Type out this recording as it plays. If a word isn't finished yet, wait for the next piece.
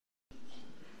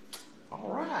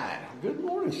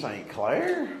morning, St.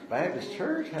 Clair Baptist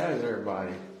Church. How's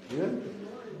everybody? Good?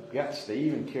 Got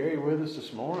Steve and Carrie with us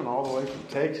this morning, all the way from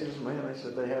Texas. Man, they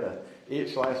said they had a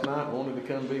itch last night and wanted to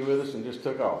come be with us and just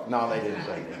took off. No, they didn't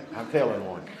say that. I'm telling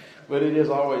one. But it is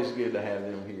always good to have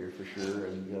them here for sure,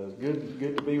 and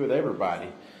good to be with everybody.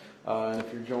 And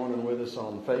if you're joining with us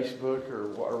on Facebook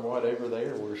or whatever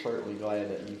there, we're certainly glad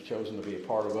that you've chosen to be a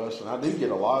part of us. And I do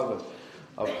get a lot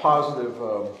of positive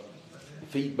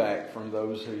feedback from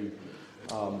those who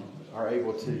are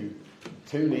able to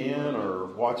tune in or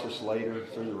watch us later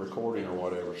through the recording or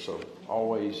whatever. So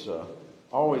always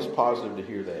positive to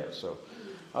hear that. So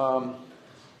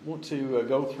want to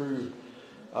go through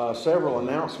several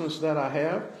announcements that I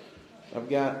have. I've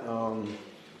got of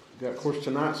course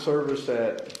tonight's service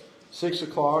at 6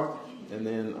 o'clock, and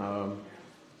then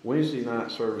Wednesday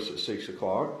night service at 6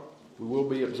 o'clock. We will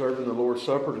be observing the Lord's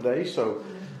Supper today, so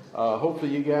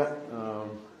hopefully you got a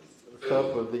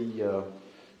cup of the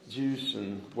juice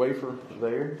and wafer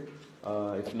there.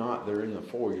 If not, they're in the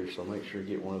foyer, so make sure you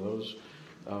get one of those.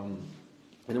 And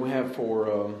then we have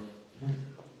for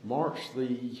March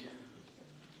the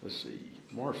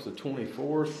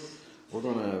 24th, we're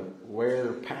going to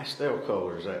wear pastel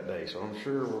colors that day. So I'm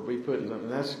sure we'll be putting them,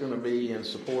 and that's going to be in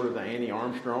support of the Annie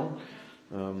Armstrong.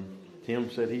 Tim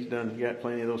said he got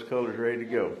plenty of those colors ready to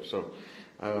go. So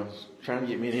I was trying to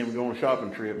get me and him to go on a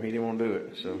shopping trip, and he didn't want to do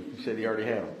it. So he said he already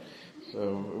had them.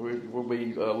 So we'll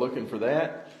be looking for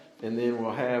that. And then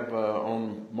we'll have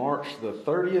on March the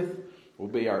 30th, will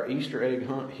be our Easter egg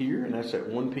hunt here, and that's at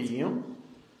 1 p.m.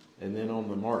 And then on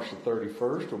the March the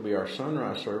 31st will be our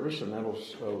sunrise service, and that'll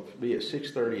be at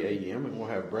 6:30 a.m. And we'll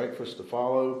have breakfast to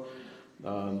follow.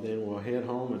 Then we'll head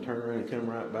home and turn around and come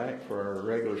right back for our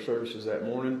regular services that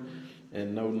morning,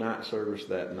 and no night service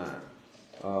that night.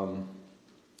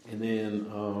 And then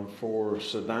for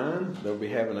Sedine, they'll be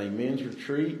having a men's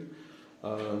retreat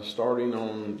starting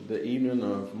on the evening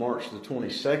of March the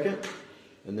 22nd,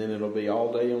 and then it'll be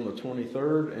all day on the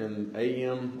 23rd and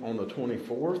a.m. on the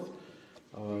 24th.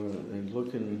 And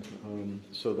looking,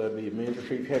 so that'd be a men's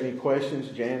retreat. If you have any questions,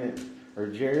 Janet or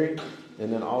Jerry,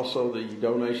 and then also the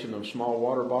donation of small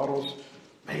water bottles.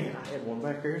 Man, I had one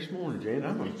back there this morning,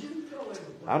 Janet.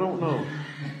 I don't know.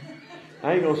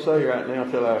 I ain't gonna say right now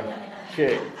till I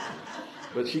check.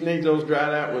 But she needs those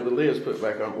dried out with the lids put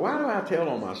back on. Why do I tell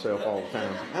on myself all the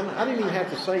time? I didn't even have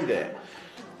to say that.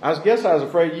 I was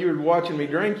afraid you were watching me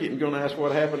drink it and going to ask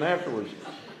what happened afterwards.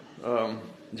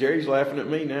 Jerry's laughing at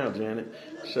me now, Janet.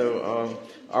 So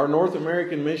our North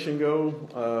American mission goal,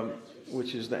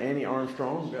 which is the Annie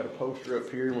Armstrong, we've got a poster up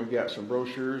here and we've got some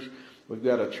brochures. We've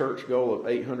got a church goal of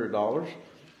 $800,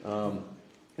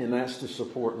 and that's to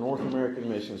support North American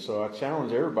mission. So I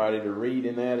challenge everybody to read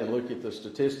in that and look at the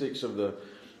statistics of the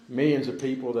millions of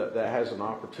people that has an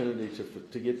opportunity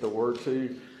to get the word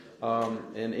to.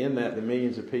 And in that, the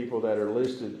millions of people that are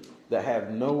listed that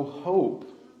have no hope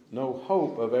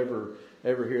of ever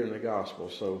hearing the gospel.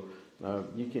 So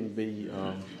you can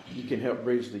help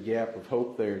bridge the gap of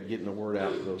hope there, getting the word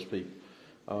out to those people.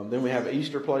 Then we have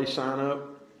Easter Play sign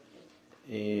up,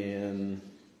 and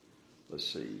let's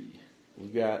see,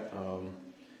 we've got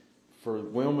for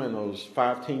Wilma and those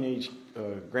 5 teenage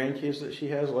grandkids that she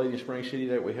has, Lady Spring City,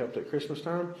 that we helped at Christmas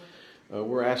time.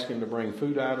 We're asking to bring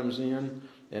food items in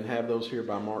and have those here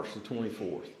by March the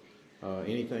 24th.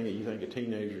 Anything that you think a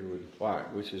teenager would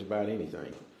like, which is about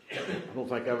anything. I don't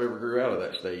think I've ever grew out of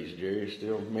that stage, Jerry.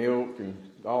 Still milk and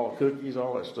all cookies,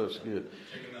 all that stuff's good.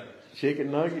 Chicken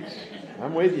nuggets.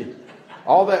 I'm with you.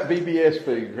 All that VBS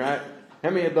food, right? How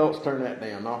many adults turn that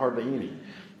down? Not hardly any.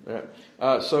 Right.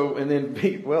 So, and then,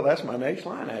 that's my next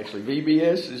line actually.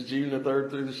 VBS is June the 3rd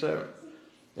through the 7th.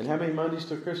 And how many Mondays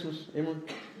till Christmas, Emily?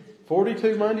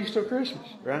 42 Mondays till Christmas,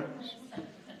 right?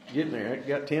 Getting there. I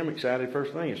got Tim excited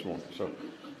first thing this morning. So,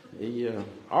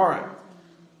 all right.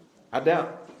 I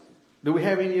doubt. Do we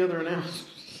have any other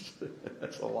announcements?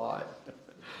 That's a lot.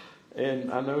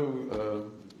 And I know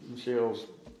Michelle's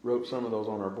wrote some of those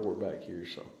on our board back here.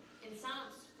 So. And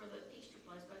signs for the Easter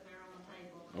place back there on the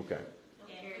table. Okay.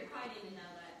 Yeah, you probably didn't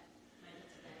know that maybe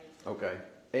today. Okay.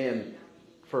 And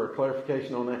for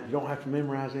clarification on that, you don't have to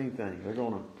memorize anything. They're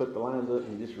going to put the lines up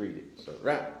and just read it. So,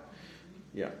 right.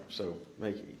 Yeah. So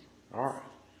make it easy. All right.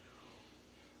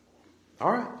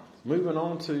 All right. Moving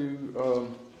on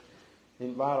to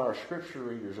invite our scripture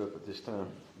readers up at this time.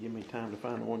 Give me time to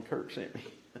find the one Kirk sent me.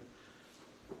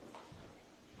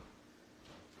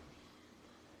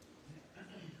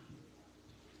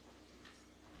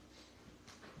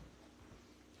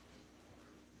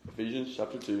 Ephesians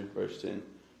chapter 2, verse 10.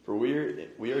 For we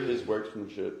are his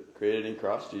workmanship, created in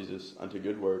Christ Jesus unto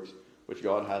good works, which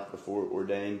God hath before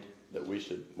ordained that we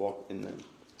should walk in them.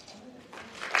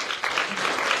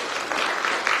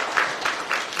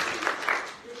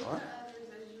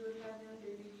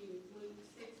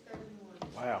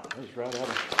 That was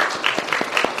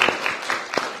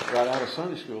right out of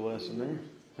Sunday school lesson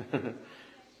there.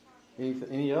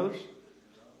 Any others?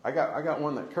 I got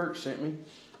one that Kurt sent me.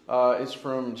 It's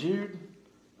from Jude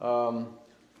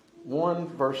 1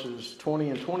 verses 20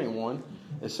 and 21.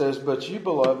 It says, "But you,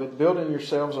 beloved, building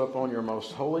yourselves up on your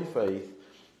most holy faith,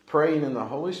 praying in the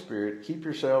Holy Spirit, keep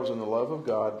yourselves in the love of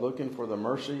God, looking for the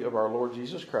mercy of our Lord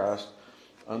Jesus Christ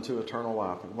unto eternal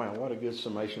life." And wow, what a good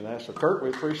summation of that. So Kurt, we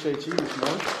appreciate you this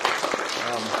morning.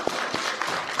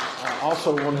 I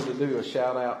also wanted to do a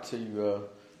shout out to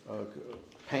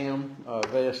Pam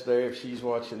Vest there, if she's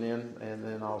watching in, and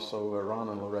then also Ron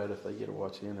and Loretta if they get to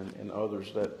watch in, and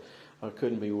others that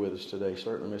couldn't be with us today.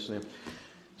 Certainly missing them.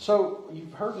 So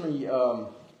you've heard me,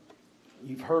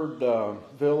 you've heard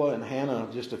Villa and Hannah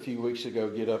just a few weeks ago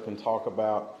get up and talk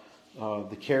about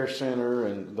the care center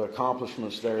and the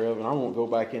accomplishments thereof, and I won't go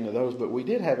back into those, but we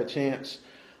did have a chance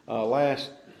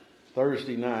last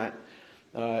Thursday night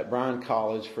at Bryan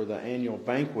College for the annual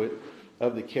banquet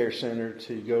of the care center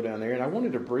to go down there, and I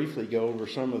wanted to briefly go over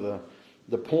some of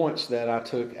the points that I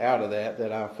took out of that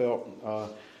I felt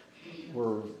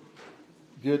were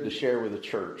good to share with the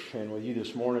church and with you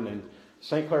this morning. And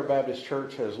St. Clair Baptist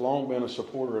Church has long been a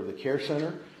supporter of the care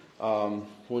center.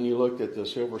 When you looked at the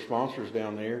silver sponsors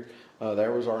down there,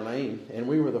 there was our name, and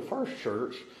we were the first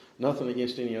church. Nothing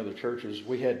against any other churches.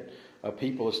 We had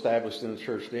people established in the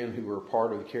church then who were a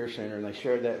part of the care center, and they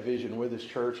shared that vision with this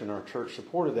church, and our church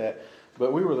supported that.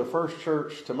 But we were the first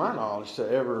church, to my knowledge, to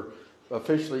ever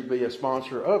officially be a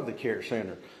sponsor of the care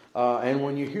center. And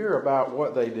when you hear about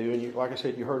what they do, and like I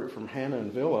said, you heard it from Hannah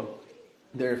and Villa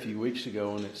there a few weeks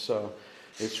ago, and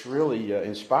it's really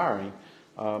inspiring.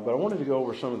 But I wanted to go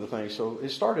over some of the things. So it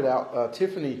started out,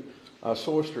 Tiffany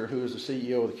Soyster, who is the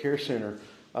CEO of the care center,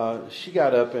 she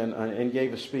got up and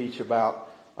gave a speech about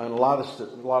and a lot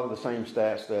of the same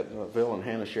stats that Villa and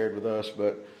Hannah shared with us,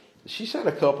 but she said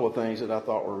a couple of things that I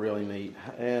thought were really neat.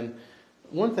 And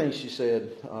one thing she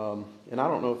said, and I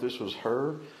don't know if this was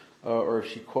her or if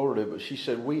she quoted it, but she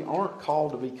said, "We aren't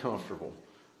called to be comfortable,"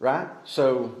 right?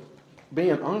 So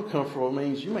being uncomfortable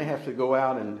means you may have to go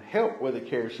out and help with the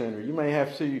care center. You may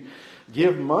have to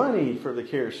give money for the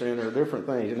care center, different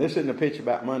things. And this isn't a pitch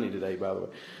about money today, by the way.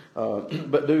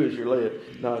 But do as you're led.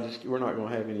 No, we're not going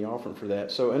to have any offering for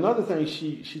that. So another thing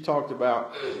she talked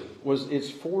about was it's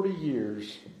 40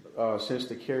 years since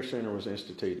the care center was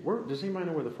instituted. Does anybody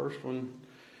know where the first one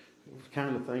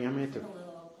kind of thing? I meant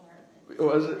to.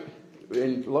 Was it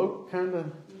in low kind of?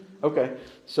 Okay,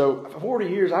 so 40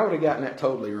 years, I would have gotten that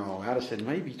totally wrong. I'd have said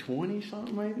maybe 20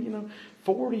 something, maybe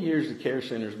 40 years the care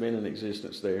center's been in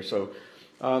existence there. So,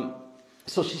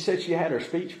 so she said she had her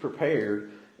speech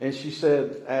prepared, and she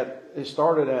said it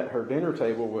started at her dinner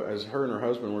table as her and her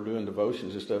husband were doing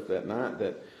devotions and stuff that night.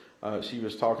 That she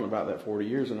was talking about that 40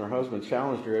 years, and her husband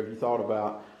challenged her, "Have you thought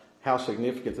about how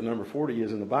significant the number 40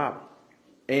 is in the Bible?"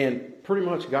 And pretty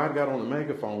much God got on the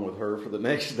megaphone with her for the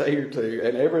next day or two,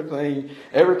 and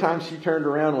every time she turned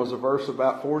around was a verse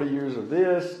about 40 years of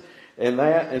this and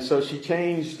that. And so she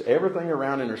changed everything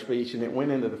around in her speech, and it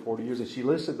went into the 40 years. And she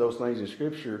listed those things in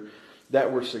Scripture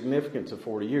that were significant to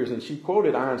 40 years. And she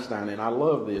quoted Einstein, and I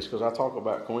love this because I talk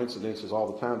about coincidences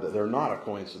all the time, that they're not a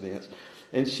coincidence.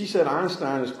 And she said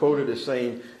Einstein is quoted as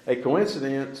saying, "A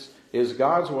coincidence is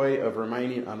God's way of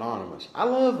remaining anonymous." I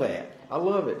love that. I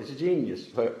love it. It's a genius.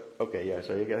 But okay, yeah,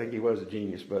 so I think he was a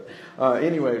genius. But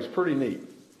anyway, it's pretty neat.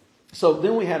 So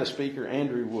then we had a speaker,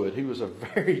 Andrew Wood, who was a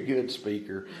very good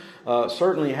speaker.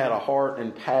 Certainly had a heart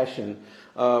and passion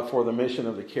for the mission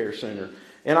of the care center.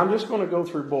 And I'm just going to go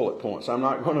through bullet points. I'm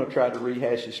not going to try to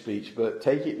rehash his speech, but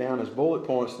take it down as bullet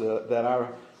points that I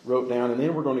wrote down. And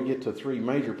then we're going to get to 3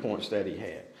 major points that he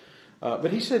had.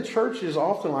 But he said churches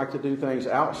often like to do things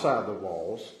outside the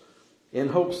walls in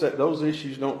hopes that those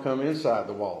issues don't come inside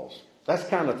the walls. That's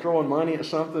kind of throwing money at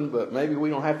something, but maybe we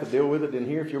don't have to deal with it in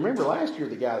here. If you remember last year,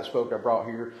 the guy that spoke I brought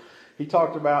here, he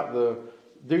talked about the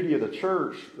duty of the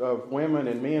church of women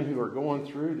and men who are going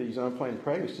through these unplanned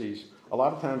pregnancies. A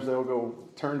lot of times they'll go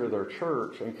turn to their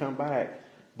church and come back,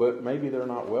 but maybe they're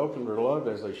not welcomed or loved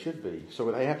as they should be.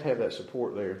 So they have to have that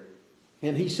support there.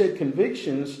 And he said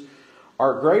convictions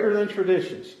are greater than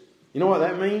traditions. You know what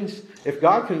that means? If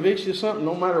God convicts you of something,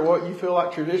 no matter what you feel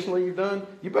like traditionally you've done,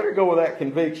 you better go with that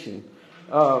conviction.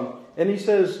 And he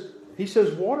says,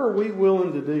 what are we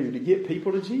willing to do to get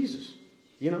people to Jesus?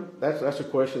 That's a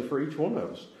question for each one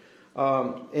of us.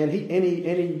 And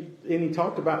he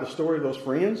talked about the story of those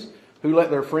friends who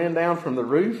let their friend down from the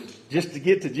roof just to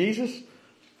get to Jesus.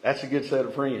 That's a good set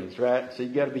of friends, right? So you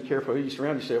got to be careful who you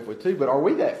surround yourself with too. But are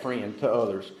we that friend to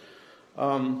others?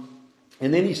 And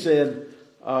then he said,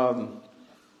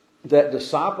 that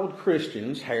discipled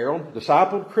Christians, Harold,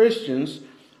 discipled Christians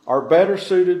are better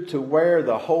suited to wear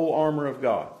the whole armor of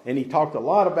God. And he talked a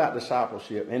lot about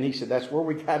discipleship. And he said that's where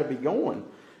we got to be going,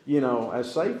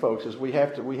 as saved folks, is we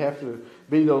have to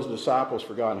be those disciples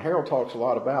for God. And Harold talks a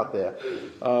lot about that.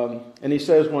 And he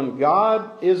says when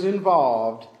God is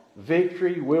involved,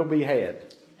 victory will be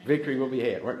had. Victory will be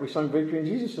had. Right? We sung Victory in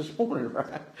Jesus this morning,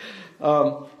 right?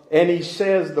 And he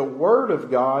says the Word of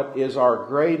God is our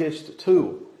greatest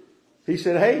tool. He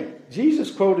said, hey, Jesus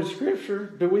quoted Scripture.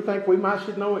 Do we think we might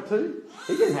should know it too?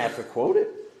 He didn't have to quote it,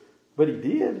 but he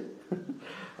did.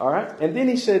 All right. And then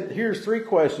he said, here's 3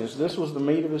 questions. This was the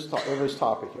meat of his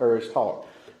topic or his talk.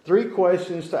 3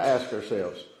 questions to ask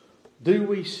ourselves. Do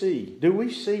we see? Do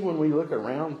we see when we look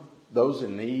around those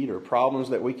in need or problems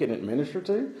that we can administer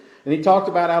to? And he talked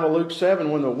about out of Luke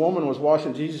 7 when the woman was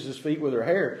washing Jesus' feet with her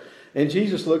hair. And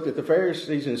Jesus looked at the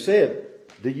Pharisees and said,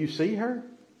 do you see her?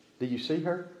 Do you see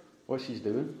her? What she's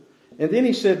doing? And then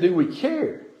he said, do we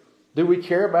care? Do we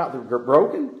care about the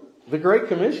broken? The Great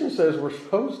Commission says we're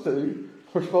supposed to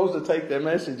take that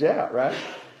message out, right?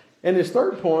 And his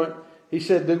third point, he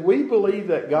said, do we believe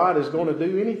that God is going to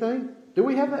do anything? Do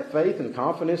we have that faith and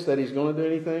confidence that he's going to do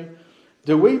anything?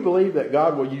 Do we believe that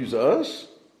God will use us?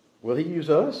 Will he use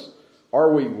us?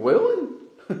 Are we willing?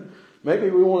 Maybe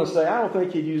we want to say, I don't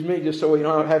think he'd use me, just so we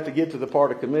don't have to get to the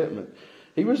part of commitment.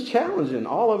 He was challenging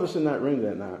all of us in that room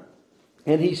that night.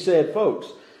 And he said, folks,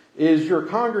 is your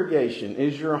congregation,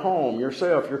 is your home,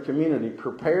 yourself, your community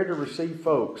prepared to receive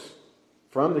folks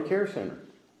from the care center?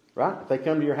 Right? If they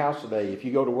come to your house today, if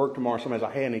you go to work tomorrow, somebody's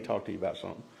like, hey, I need to talk to you about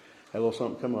something. Have a little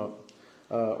something come up.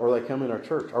 Or they come in our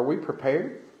church. Are we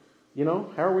prepared? How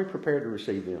are we prepared to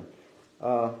receive them?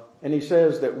 And he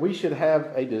says that we should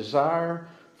have a desire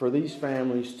for these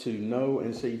families to know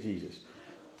and see Jesus.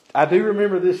 I do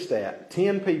remember this stat.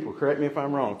 10 people, correct me if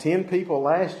I'm wrong, 10 people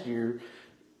last year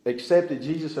accepted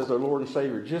Jesus as their Lord and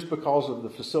Savior just because of the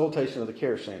facilitation of the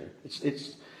care center.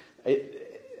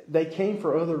 They came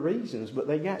for other reasons, but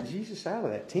they got Jesus out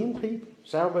of that. 10 people.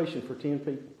 Salvation for 10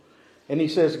 people. And he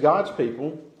says God's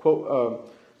people, quote,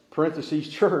 parentheses,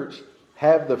 church,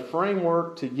 have the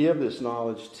framework to give this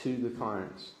knowledge to the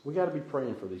clients. We got to be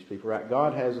praying for these people, right?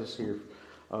 God has us here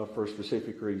for a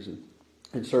specific reason.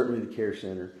 And certainly the care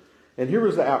center. And here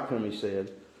was the outcome, he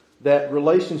said, that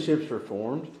relationships are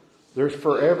formed. There's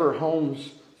forever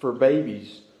homes for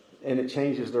babies, and it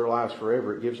changes their lives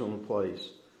forever. It gives them a place.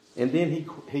 And then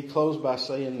he closed by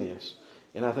saying this,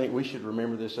 and I think we should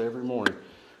remember this every morning.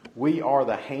 We are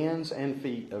the hands and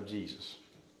feet of Jesus.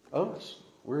 Us.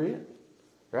 We're it.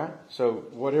 Right? So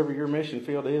whatever your mission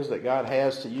field is that God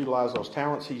has to utilize those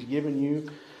talents he's given you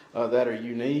that are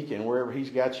unique, and wherever he's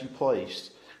got you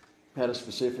placed at a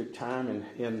specific time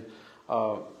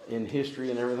in history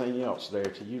and everything else there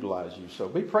to utilize you. So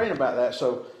be praying about that.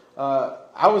 So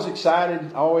I was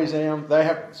excited. I always am.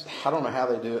 I don't know how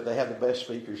they do it. They have the best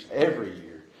speakers every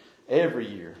year. Every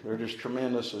year. They're just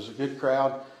tremendous. There's a good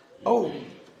crowd. Oh,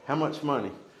 how much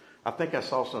money? I think I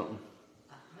saw something.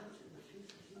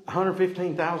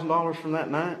 $115,000 from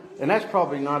that night? And that's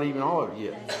probably not even all of it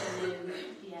yet.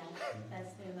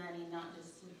 That's their money, not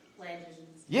just pledges and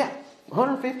stuff. Yeah.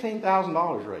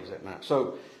 $115,000 raised that night.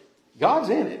 So God's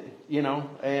in it,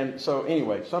 And so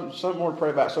anyway, something more to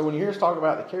pray about. So when you hear us talk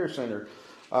about the care center,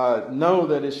 know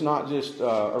that it's not just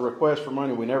a request for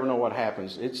money. We never know what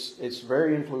happens. It's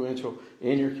very influential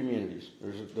in your communities.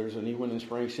 There's a new one in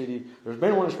Spring City. There's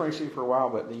been one in Spring City for a while,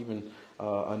 but even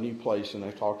a new place, and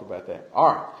they've talked about that.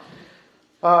 All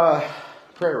right.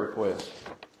 Prayer requests.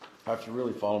 If you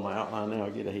really follow my outline now,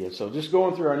 I'll get ahead. So just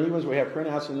going through our new ones, we have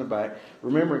printouts in the back.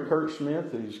 Remembering Kurt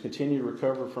Smith, who's continued to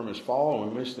recover from his fall,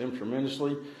 and we miss them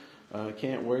tremendously.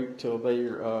 Can't wait till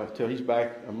he's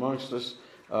back amongst us.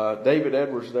 David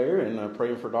Edwards there, and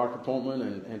praying for doctor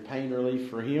appointment and pain relief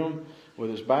for him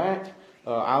with his back.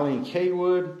 Eileen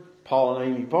Kaywood, Paul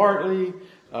and Amy Bartley,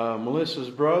 Melissa's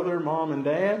brother, mom and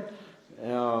dad.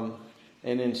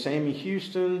 And then Sammy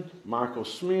Houston, Michael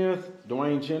Smith,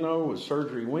 Dwayne Geno with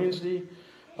surgery Wednesday.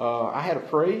 I had a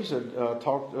praise, had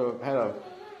a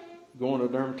going to a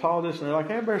dermatologist, and they're like,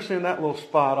 I better send that little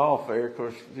spot off there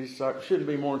because it shouldn't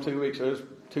be more than 2 weeks. So it was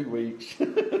 2 weeks.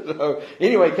 So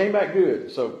anyway, came back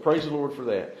good. So praise the Lord for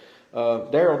that.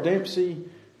 Daryl Dempsey,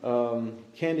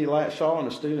 Candy Latshaw, and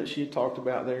a student she had talked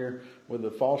about there with the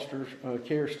foster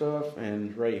care stuff,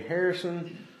 and Ray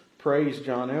Harrison. Praise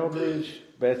John Eldridge,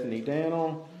 Bethany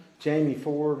Dannell, Jamie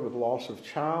Ford with loss of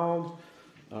child,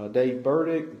 Dave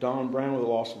Burdick, Don Brown with the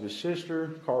loss of his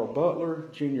sister, Carl Butler,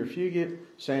 Junior Fugit,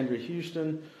 Sandra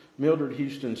Houston, Mildred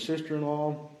Houston's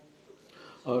sister-in-law,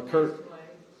 Kurt.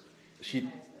 She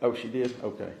did?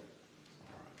 Okay.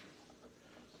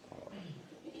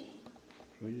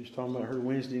 We were just talking about her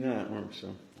Wednesday night, weren't we?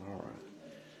 So, all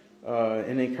right.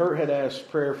 And then Kurt had asked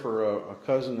prayer for a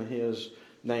cousin of his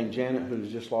named Janet,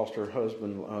 who's just lost her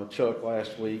husband, Chuck,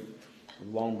 last week. A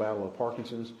long battle of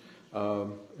Parkinson's.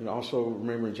 And also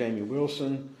remembering Jamie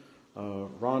Wilson.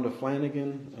 Rhonda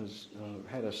Flanagan has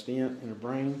had a stent in her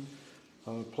brain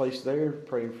placed there.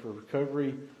 Praying for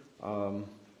recovery.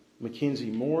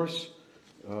 Mackenzie Morris,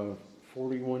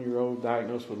 41-year-old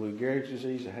diagnosed with Lou Gehrig's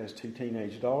disease that has 2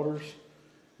 teenage daughters.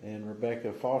 And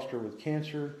Rebecca Foster with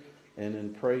cancer. And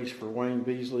then praise for Wayne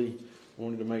Beasley.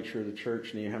 Wanted to make sure the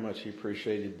church knew how much he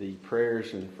appreciated the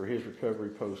prayers and for his recovery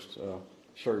post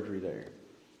surgery there.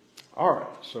 All right,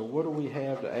 so what do we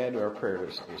have to add to our prayer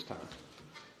list at this time?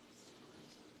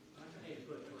 I need to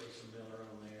put Teresa Miller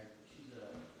on there. She's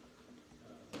a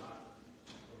doctor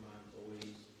for my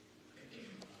employees.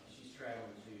 She's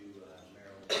traveling to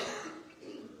Maryland for cancer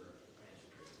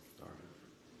treatment.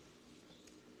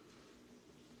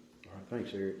 All right,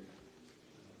 thanks, Eric.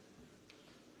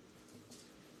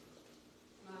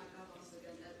 Mike, I've also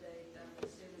got an update. As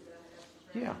soon as I have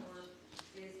to Yeah.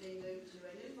 is they moved to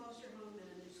a new foster home and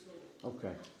a new school.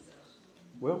 Okay. So,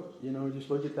 Well, just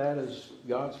look at that as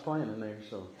God's plan in there.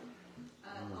 So,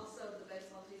 also, the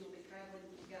baseball team will be traveling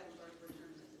to Gatlinburg for a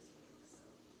tournament this week. So,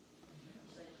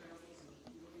 safe travels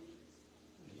and more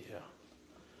interest. yeah.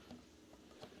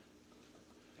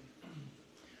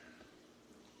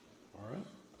 All right.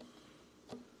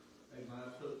 Hey,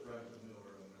 mine put Franklin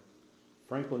Miller on there.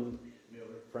 Franklin Miller.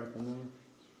 Miller.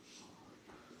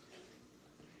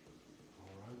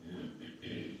 All right.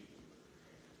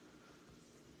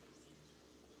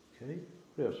 Okay.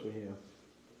 What else we have?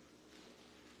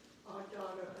 Our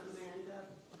daughter Amanda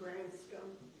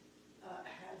Branscombe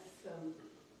has some,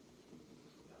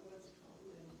 what's it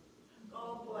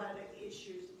called, gallbladder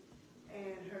issues,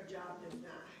 and her job does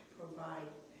not provide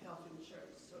health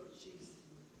insurance, so she's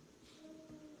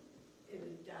in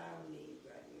a dire need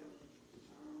right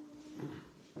now.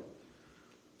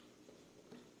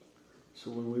 So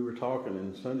when we were talking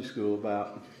in Sunday school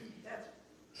about That's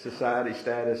society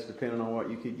status, depending on what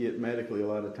you could get medically, a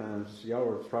lot of times y'all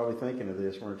were probably thinking of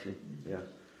this, weren't you? Yeah.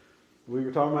 We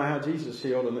were talking about how Jesus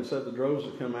healed, and it said the droves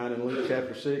that come out in Luke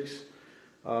chapter 6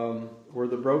 were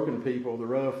the broken people, the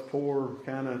rough, poor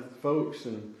kind of folks,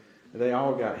 and they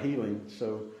all got healing.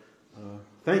 So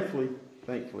thankfully,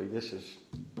 this is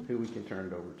who we can turn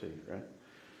it over to, right?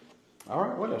 All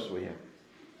right, what else do we have?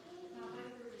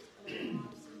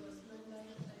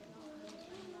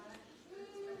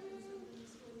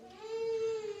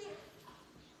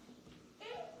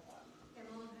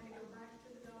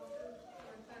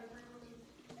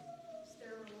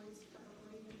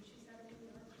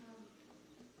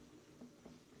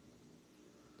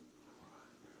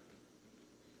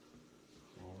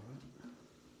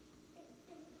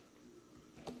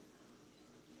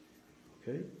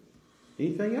 Okay.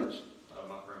 Anything else?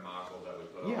 My friend Michael that we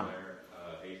put Yeah. on there,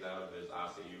 he's out of his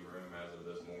ICU room as of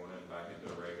this morning, back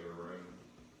into a regular room,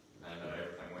 and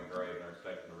everything went great, and they're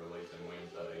expecting to release him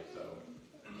Wednesday, so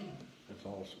That's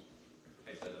awesome.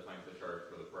 he said to thank the church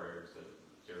for the prayers, that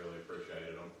he really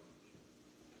appreciated them.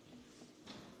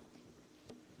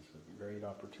 It's a great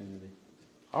opportunity.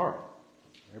 All right.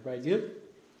 Everybody good?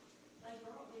 They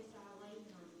brought this lady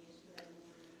on yesterday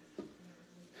morning.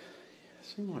 It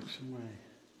seemed like somebody.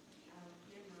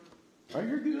 Never mind. Oh,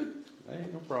 you're good. Hey,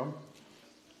 no problem.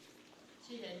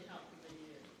 She hadn't talked to me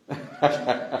yet.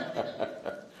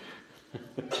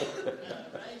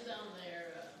 Ray's on there.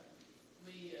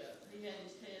 He had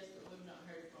his test, but we've not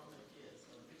heard from him yet,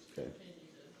 so just Okay. continue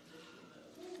to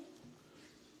listen up.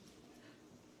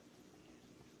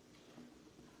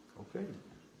 Okay.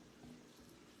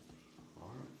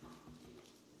 All right.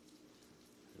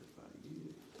 Everybody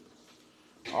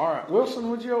good? All right. Wilson,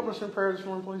 would you open us in prayer this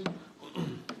morning, please?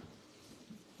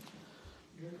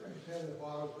 Dear gracious Heavenly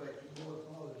Father, thank you, Lord,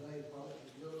 Father's name, Father, for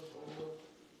your Lord.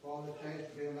 Father, chance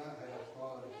to be in that house,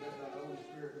 Father. Let that Holy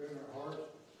Spirit be in our hearts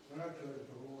and our children,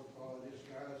 Lord, Father. This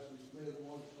guy, this little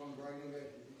one's going to bring a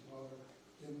message, Father.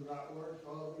 In the right words,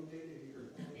 Father, we need to hear.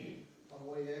 Father,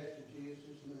 we ask in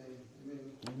Jesus' name.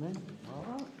 Amen. Amen. All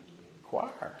right.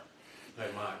 Choir. Hey,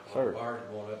 Mike, Sir. while Bar's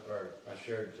going up there, I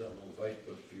shared something on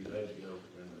Facebook a few days ago,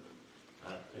 and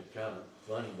it's kind of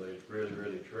funny, but it's really,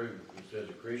 really true. It says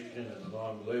a Christian and a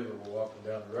non-believer were walking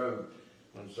down the road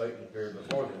when Satan appeared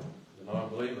before them. The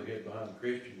non-believer hid behind the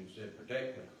Christian and said,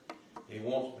 "Protect me. He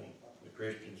wants me." The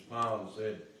Christian smiled and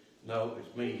said, "No,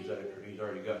 it's me he's after. He's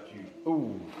already got you."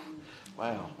 Ooh.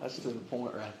 Wow. That's to the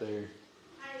point right there.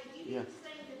 Hey, you Yeah. need to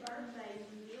sing the birthdays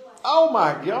and you like. Oh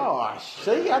my gosh.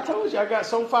 See, I told you I got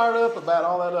so fired up about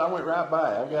all that. I went right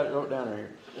by it. I've got it wrote down right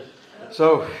here.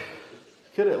 So,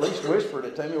 could have at least whispered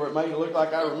it to me where it made it look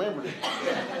like I remembered it.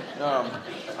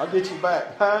 I'll get you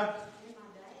back. Huh?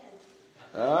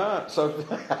 So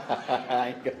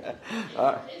I ain't got,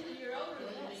 You're older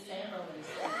than me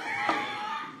now.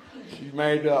 she's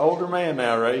married to an older man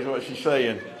now, Ray, is what she's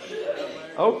saying.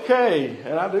 Okay,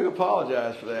 and I do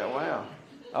apologize for that. Wow.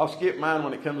 I'll skip mine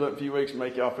when it comes up in a few weeks and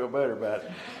make y'all feel better about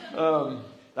it.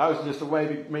 That was just a way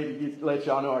to let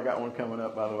y'all know I got one coming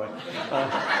up, by the way.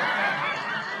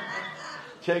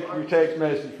 Check your text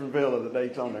message from Villa. The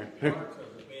date's on there.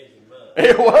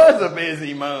 It was a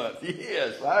busy month.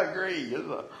 Yes, I agree. It's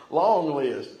a long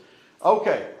list.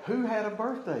 Okay, who had a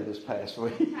birthday this past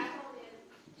week?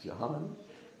 John,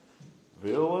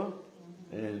 Villa,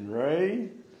 and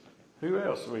Ray. Who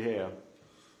else do we have?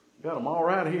 Got them all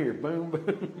right here. Boom,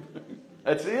 boom.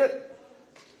 That's it?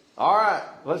 All right,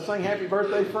 let's sing Happy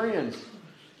Birthday, Friends.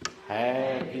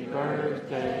 Happy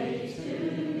birthday to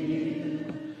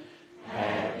you.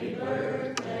 Happy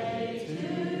birthday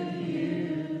to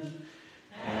you.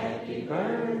 Happy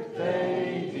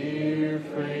birthday, dear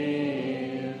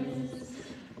friends.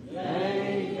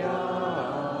 May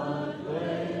God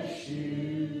bless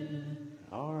you.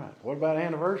 All right, what about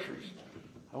anniversaries?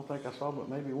 I don't think I saw but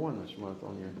maybe one this month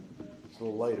on your. It's a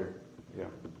little later. Yeah.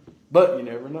 But you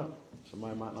never know.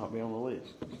 Somebody might not be on the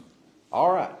list.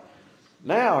 All right.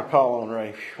 Now I call on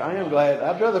Ray. I am glad.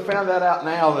 I'd rather found that out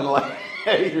now than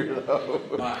later, though.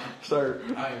 Sir.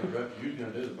 I interrupted you. You was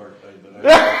going to do the birthday, but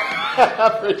I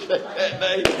appreciate that,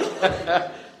 Dave.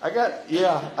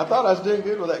 I thought I was doing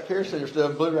good with that care center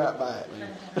stuff. Blew right by it,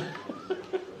 man.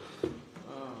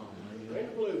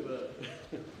 Red blue bud.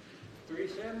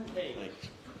 317. Thanks.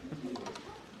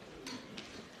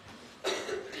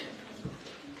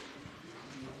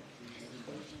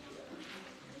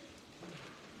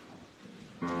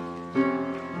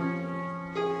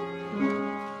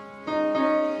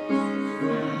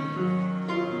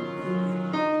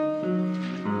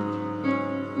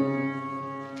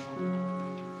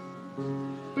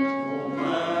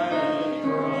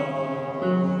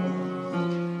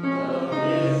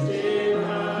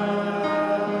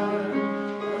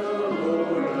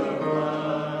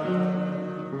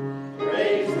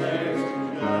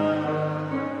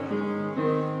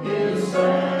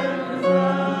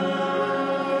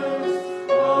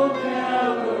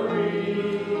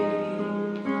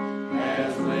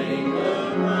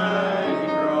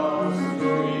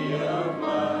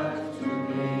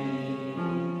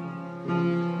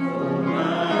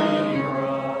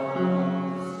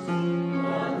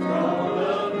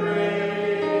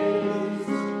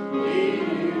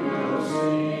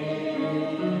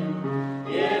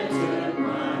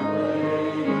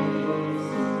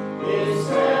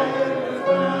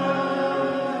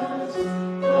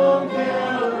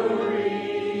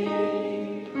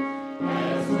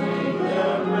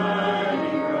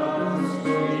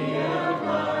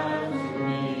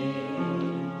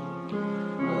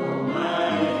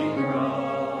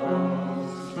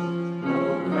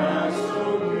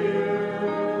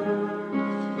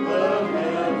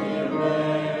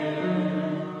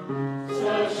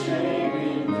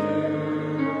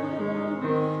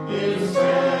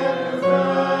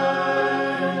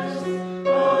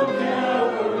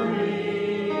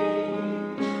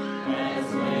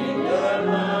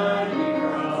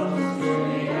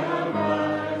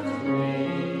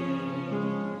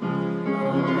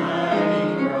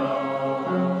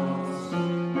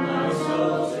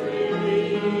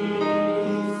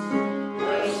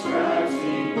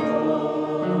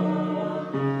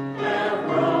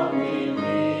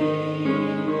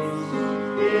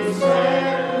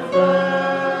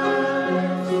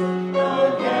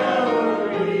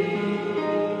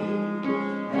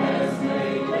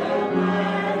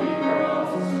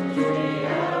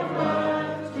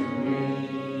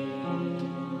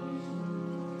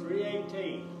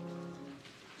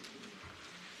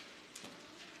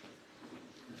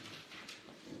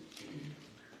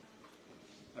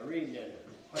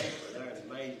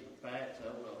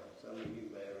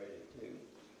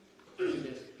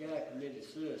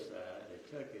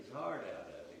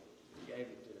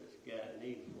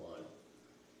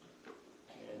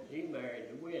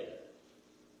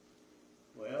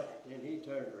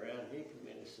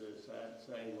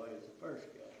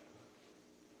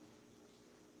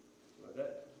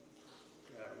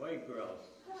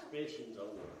 Suspicions on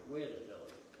the widow,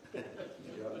 don't it?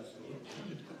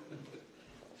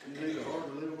 you need a hard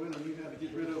to live with, and you have to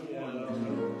get rid of one.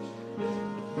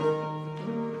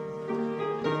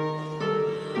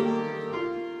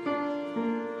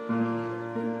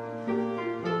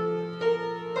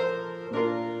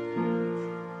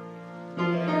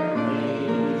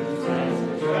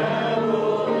 Travel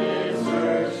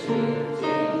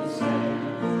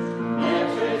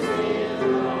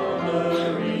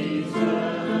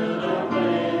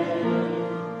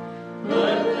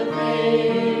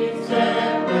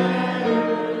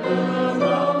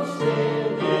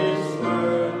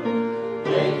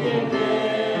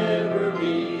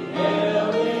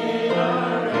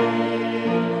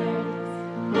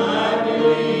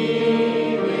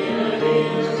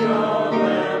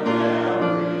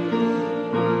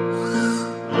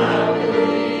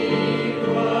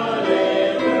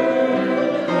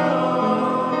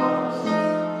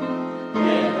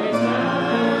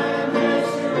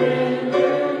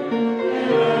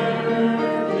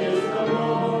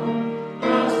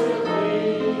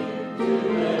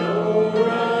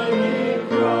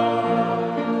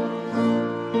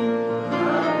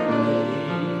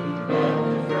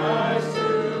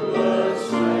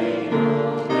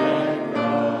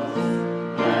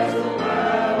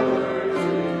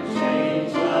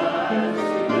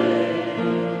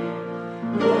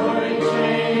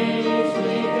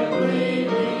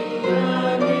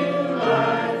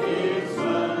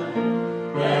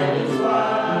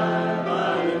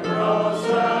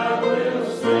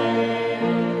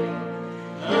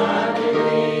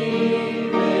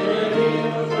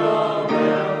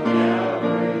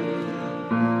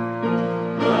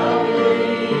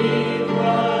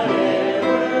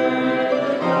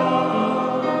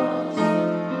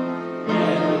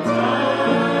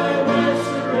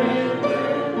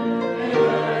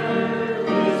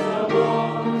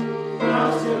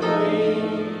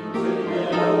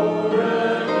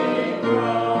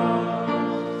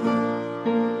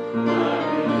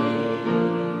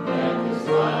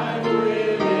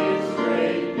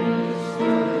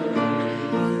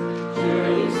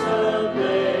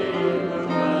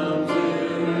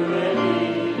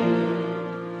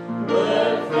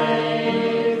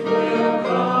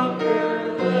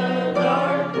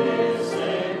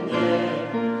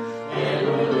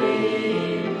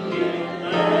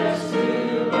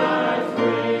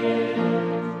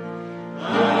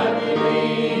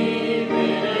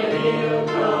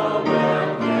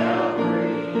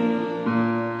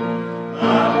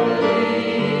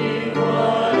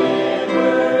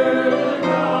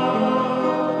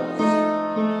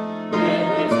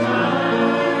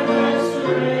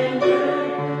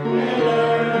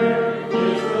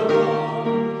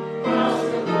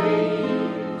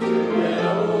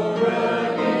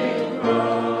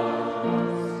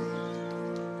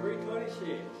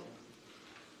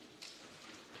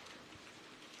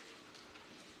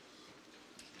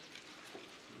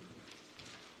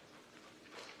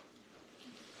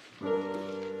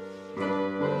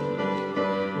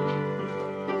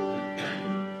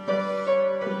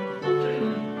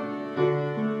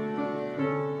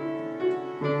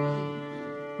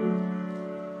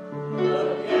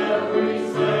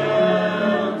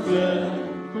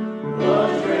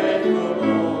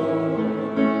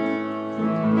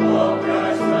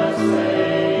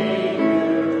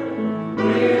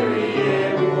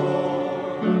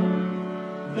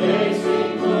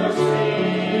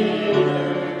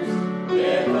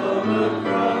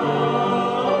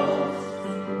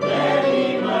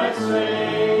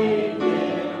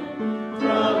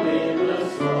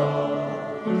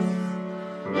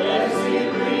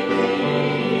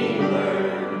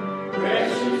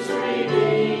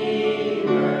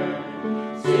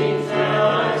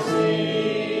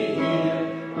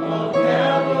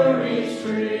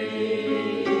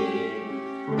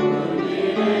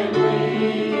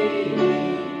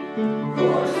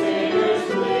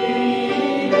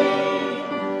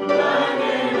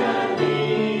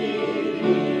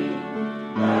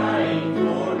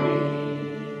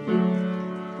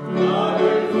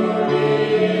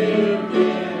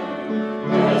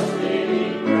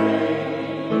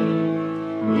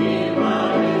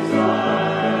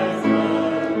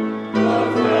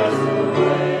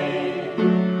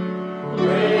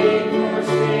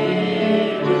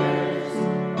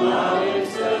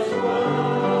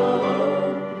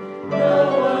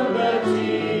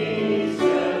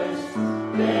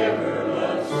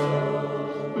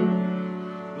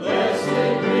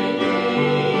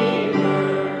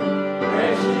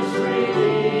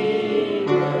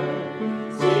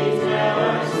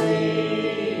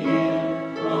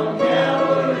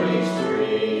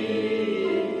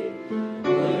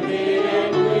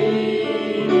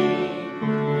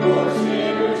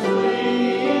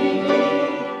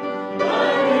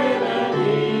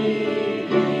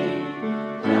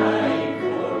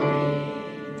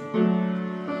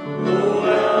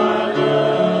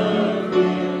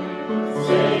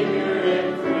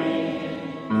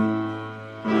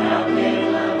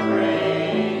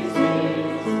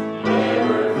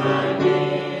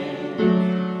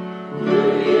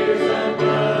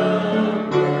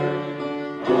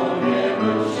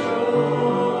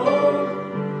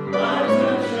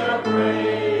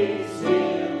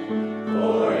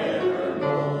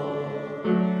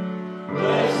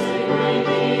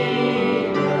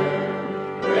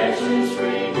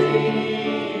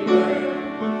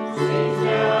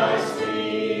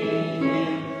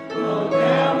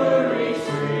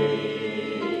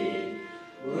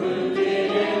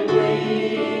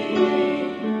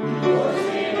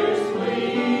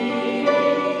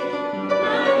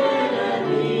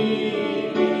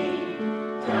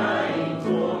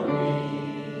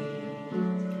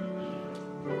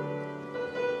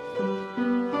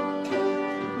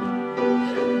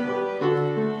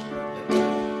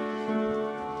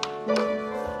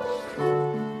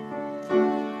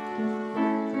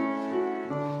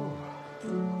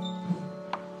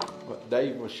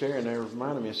Dave was sharing there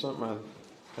reminded me of something I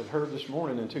had heard this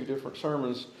morning in 2 different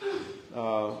sermons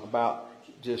about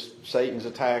just Satan's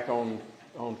attack on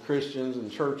Christians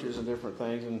and churches and different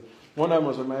things. And one of them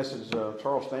was a message,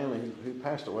 Charles Stanley, who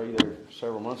passed away there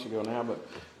several months ago now, but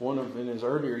in his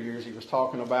earlier years, he was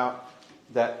talking about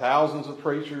that thousands of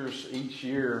preachers each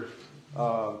year,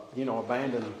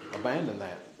 abandon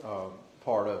that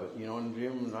part of it. And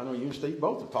Jim, I know you and Steve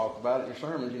both have talked about it in your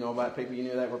sermons, about people you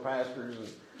knew that were pastors and,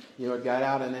 it got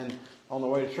out. And then on the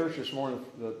way to church this morning,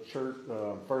 the church,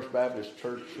 First Baptist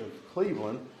Church of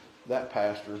Cleveland, that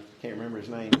pastor, can't remember his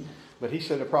name, but he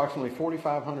said approximately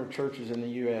 4,500 churches in the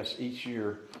U.S. each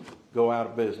year go out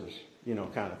of business,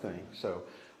 kind of thing. So,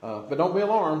 but don't be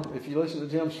alarmed. If you listen to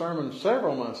Jim's sermon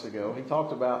several months ago, he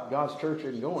talked about God's church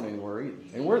isn't going anywhere either.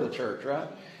 And we're the church, right?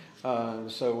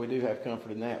 So we do have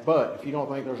comfort in that. But if you don't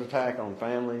think there's an attack on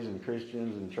families and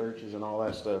Christians and churches and all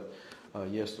that stuff,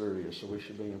 yes, there is. So we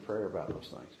should be in prayer about those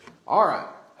things. All right.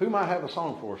 Who might have a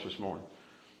song for us this morning?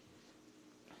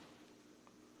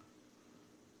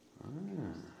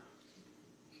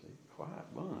 See,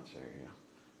 quiet bunch there. Yeah.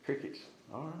 Crickets.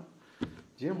 All right.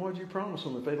 Jim, what did you promise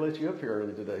them if they'd let you up here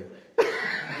early today?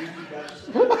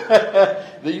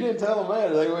 You didn't tell them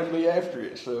that, or they wouldn't be after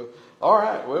it. So, all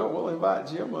right. Well, we'll invite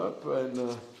Jim up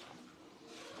and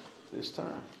this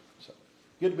time. So,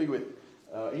 good to be with you.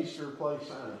 Easter play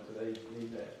sign today. You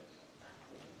need that.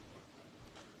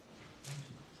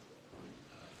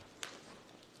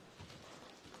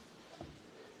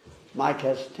 Mike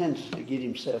has a tendency to get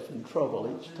himself in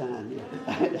trouble each time.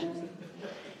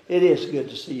 It is good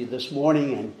to see you this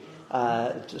morning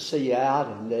and to see you out,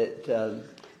 and that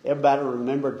everybody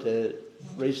remember to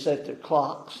reset their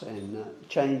clocks and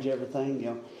change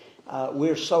everything.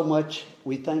 We're so much,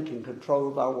 we think, in control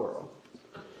of our world.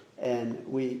 And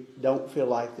we don't feel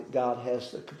like that God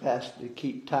has the capacity to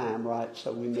keep time right,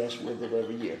 so we mess with it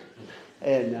every year.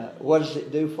 And what does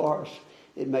it do for us?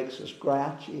 It makes us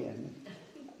grouchy and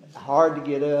hard to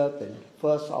get up and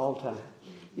fuss all the time.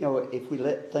 If we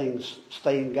let things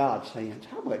stay in God's hands,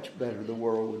 how much better the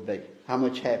world would be. How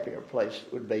much happier a place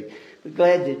it would be. We're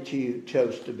glad that you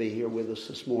chose to be here with us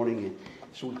this morning, and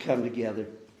so we come together.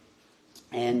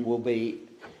 And we'll be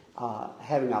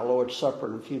having our Lord's Supper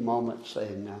in a few moments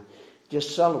and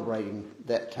just celebrating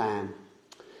that time.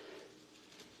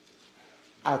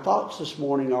 Our thoughts this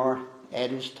morning are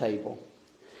at His table.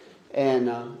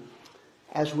 And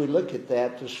as we look at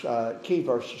that, this key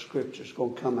verse of Scripture is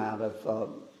going to come out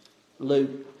of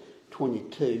Luke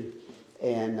 22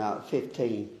 and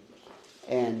 15.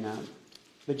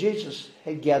 But Jesus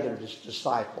had gathered His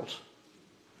disciples.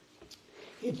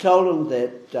 He told them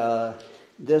that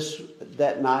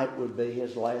that night would be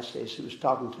His last, as He was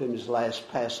talking to them, His last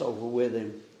Passover with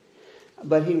Him.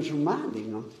 But He was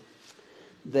reminding them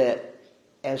that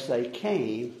as they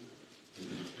came,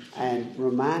 and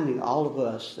reminding all of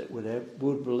us that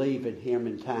would believe in Him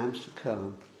in times to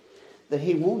come, that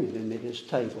He wanted them at His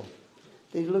table.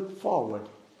 They looked forward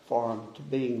for them to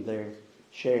being there,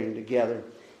 sharing together.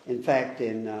 In fact,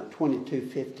 in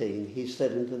 22:15, He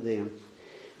said unto them,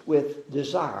 with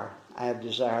desire, I have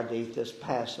desired to eat this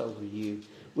Passover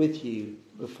with you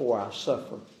before I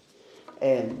suffer.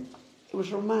 And it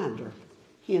was a reminder.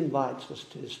 He invites us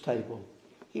to His table.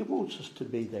 He wants us to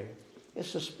be there.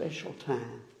 It's a special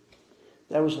time.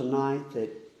 There was a night that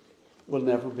will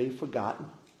never be forgotten.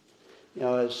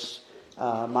 As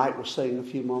Mike was saying a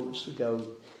few moments ago,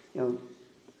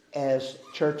 as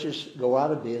churches go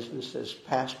out of business, as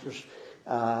pastors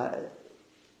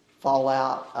fall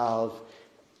out of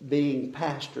being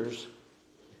pastors,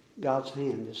 God's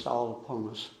hand is all upon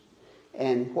us.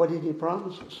 And what did He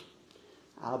promise us?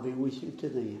 I'll be with you to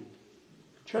the end.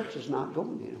 Church is not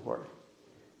going anywhere.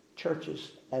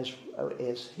 Churches, as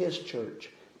His church,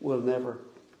 will never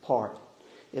part.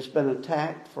 It's been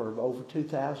attacked for over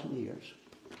 2,000 years.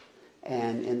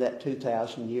 And in that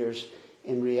 2,000 years,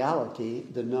 in reality,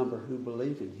 the number who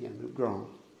believe in Him have grown.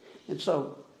 And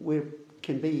so we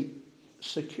can be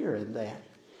secure in that.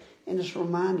 And as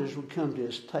reminders, we come to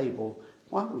His table.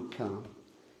 Why we come?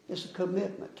 It's a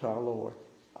commitment to our Lord,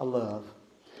 a love.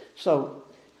 So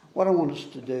what I want us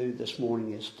to do this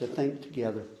morning is to think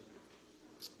together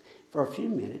for a few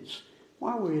minutes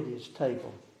while we're at His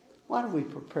table. Why do we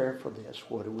prepare for this?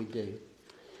 What do we do?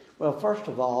 Well, first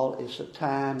of all, it's a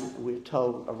time, we're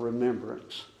told, of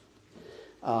remembrance.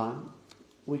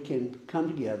 We can come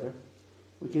together,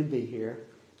 we can be here,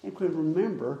 and we can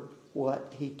remember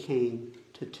what He came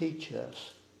to teach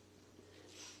us.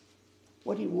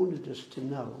 What He wanted us to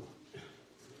know.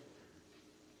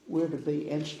 We're to be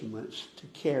instruments to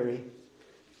carry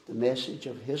the message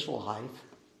of His life,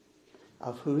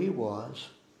 of who He was,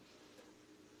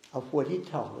 of what He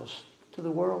taught us to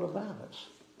the world about us.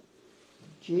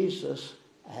 Jesus,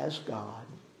 as God,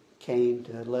 came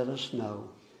to let us know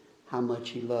how much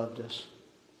He loved us.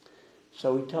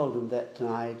 So He told them that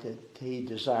tonight that He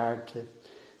desired to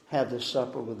have this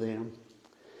supper with them.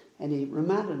 And He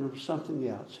reminded them of something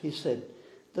else. He said,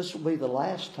 this will be the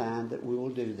last time that we will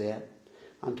do that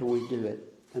until we do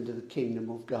it unto the kingdom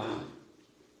of God.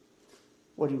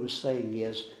 What He was saying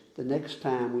is, the next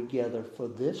time we gather for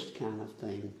this kind of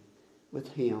thing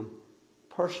with Him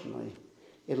personally,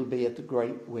 it'll be at the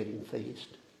great wedding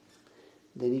feast.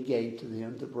 Then He gave to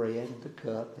them the bread and the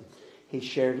cup, and He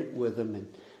shared it with them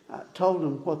and told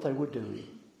them what they were doing.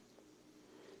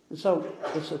 And so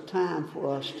it's a time for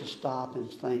us to stop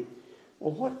and think,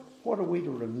 well, what are we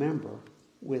to remember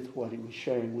with what He was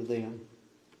sharing with them?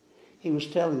 He was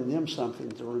telling them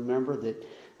something to remember that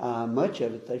much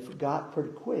of it they forgot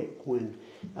pretty quick when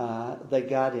they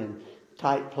got in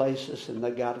tight places and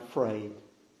they got afraid.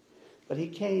 But He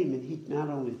came and He not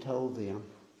only told them,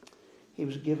 He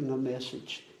was giving a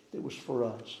message that was for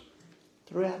us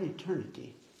throughout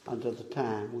eternity until the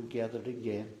time we gathered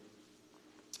again.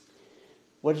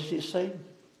 What does He say?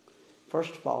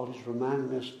 First of all, He's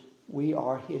reminding us we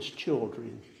are His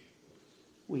children.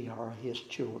 We are His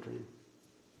children.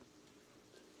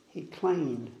 He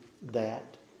claimed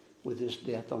that with His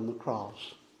death on the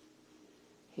cross.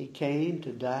 He came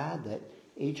to die that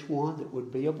each one that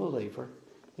would be a believer,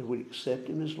 that would accept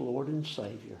Him as Lord and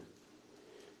Savior,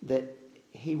 that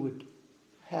He would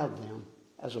have them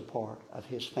as a part of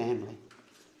His family.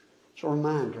 It's a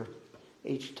reminder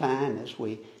each time as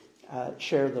we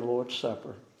share the Lord's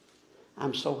Supper.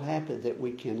 I'm so happy that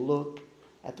we can look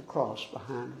at the cross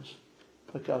behind us,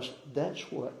 because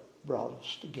that's what brought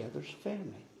us together as a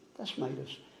family. That's made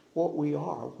us what we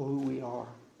are, who we are,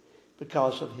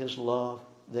 because of his love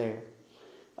there.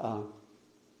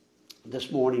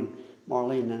 This morning,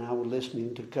 Marlene and I were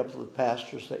listening to a couple of the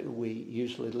pastors that we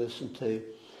usually listen to,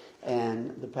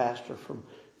 and the pastor from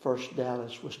First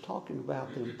Dallas was talking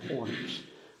about the importance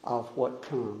of what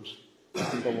comes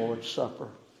from the Lord's Supper,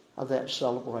 of that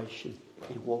celebration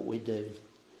and what we do.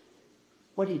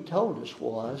 What he told us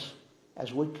was,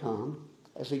 as we come,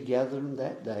 as he gathered on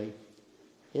that day,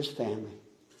 his family,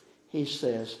 he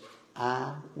says,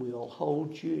 I will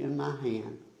hold you in my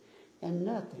hand, and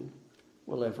nothing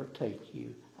will ever take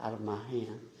you out of my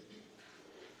hand.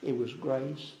 It was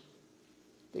grace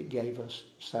that gave us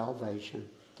salvation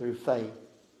through faith.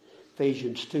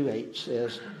 Ephesians 2:8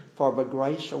 says, for by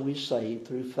grace are we saved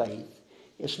through faith.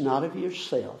 It's not of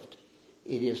yourself.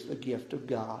 It is the gift of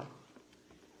God.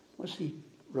 What's he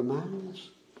reminding us?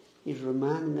 He's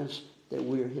reminding us that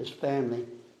we're his family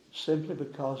simply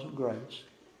because of grace.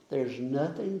 There's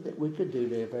nothing that we could do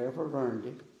to have ever earned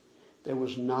it. There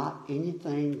was not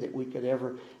anything that we could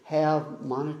ever have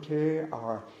monetary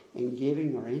or in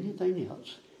giving or anything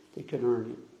else that could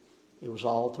earn it. It was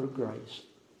all through grace.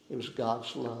 It was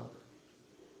God's love.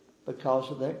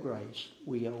 Because of that grace,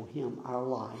 we owe him our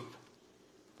life.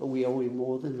 But we owe him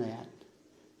more than that.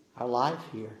 Our life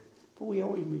here. But we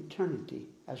owe him eternity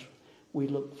as we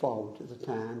look forward to the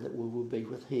time that we will be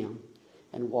with him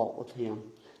and walk with him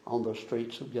on those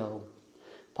streets of gold.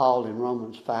 Paul in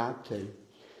Romans 5:2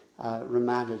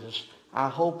 reminded us, our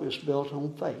hope is built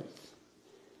on faith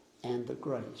and the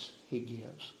grace he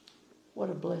gives. What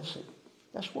a blessing.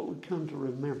 That's what we come to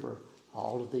remember,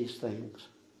 all of these things.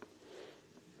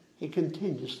 He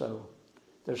continues, though.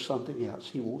 There's something else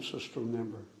he wants us to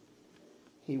remember.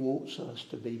 He wants us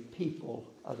to be people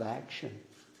of action.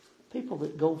 People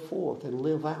that go forth and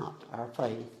live out our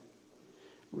faith.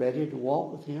 Ready to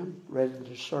walk with him, ready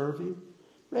to serve him,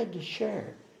 ready to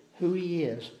share who he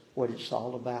is, what it's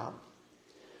all about.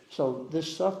 So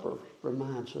this supper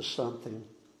reminds us something.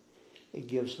 It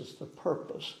gives us the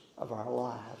purpose of our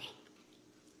lives.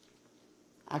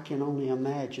 I can only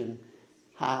imagine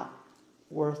how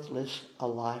worthless a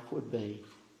life would be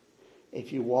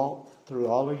if you walked through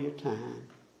all of your time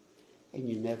and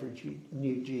you never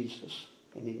knew Jesus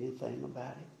and anything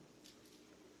about him.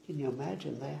 Can you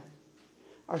imagine that?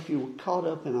 Or if you were caught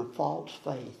up in a false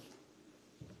faith.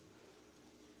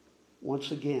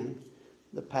 Once again,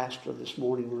 the pastor this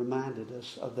morning reminded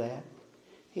us of that.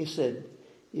 He said,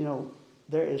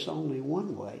 there is only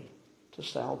one way to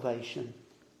salvation,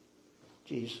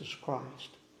 Jesus Christ.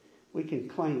 We can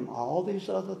claim all these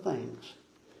other things,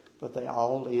 but they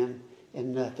all end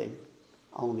in nothing.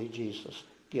 Only Jesus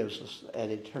gives us that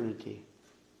eternity.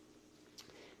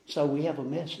 So we have a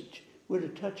message. We're to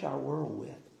touch our world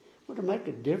with. We're to make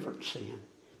a difference in.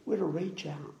 We're to reach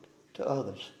out to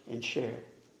others and share.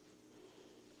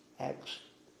 Acts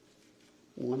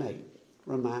 1:8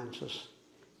 reminds us,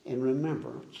 in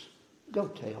remembrance, go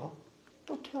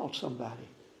tell somebody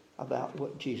about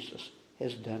what Jesus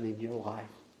has done in your life.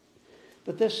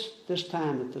 But this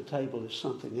time at the table is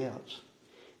something else.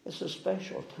 It's a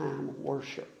special time of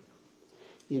worship.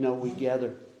 We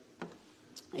gather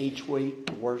each week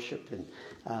to worship and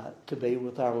to be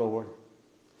with our Lord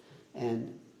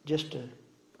and just to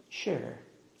share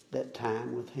that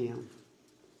time with him.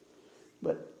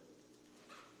 But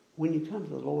when you come to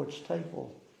the Lord's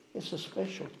table, it's a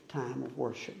special time of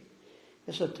worship.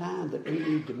 It's a time that we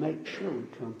need to make sure we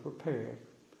come prepared.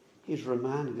 He's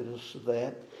reminding us of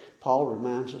that. Paul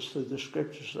reminds us through the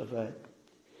scriptures of that.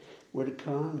 We're to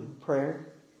come in prayer,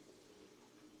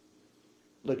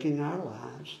 looking at our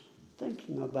lives,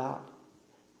 thinking about,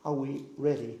 are we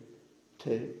ready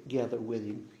to gather with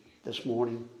him this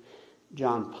morning?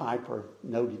 John Piper,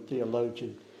 noted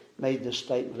theologian, made this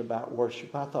statement about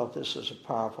worship. I thought this is a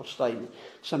powerful statement.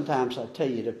 Sometimes I tell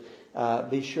you to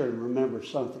be sure to remember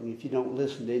something. If you don't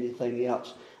listen to anything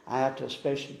else, I have to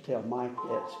especially tell Mike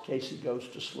that in case he goes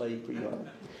to sleep.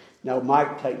 No,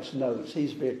 Mike takes notes.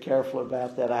 He's very careful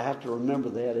about that. I have to remember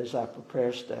that as I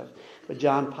prepare stuff. But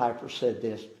John Piper said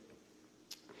this: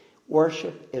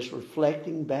 worship is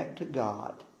reflecting back to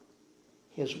God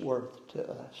his worth to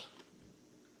us.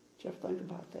 Did you ever think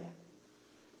about that?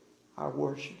 Our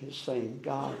worship is saying,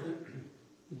 God,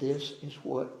 this is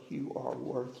what you are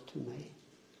worth to me.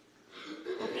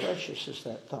 How precious is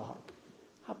that thought?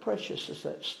 How precious is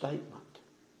that statement?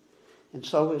 And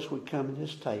so as we come to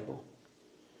this table,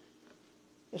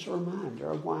 it's a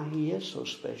reminder of why he is so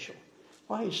special,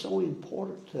 why he's so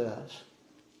important to us.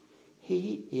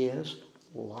 He is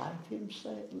life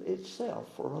itself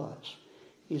for us.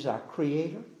 He's our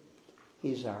creator.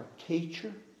 He's our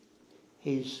teacher.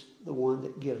 He's the one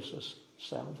that gives us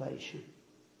salvation.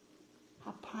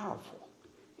 How powerful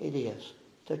it is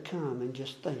to come and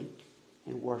just think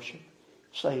and worship,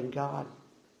 saying, God,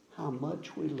 how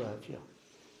much we love you,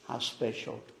 how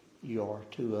special you are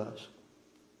to us.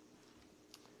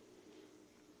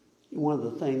 One of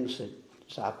the things that,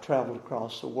 as I've traveled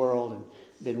across the world and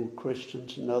been with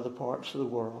Christians in other parts of the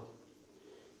world,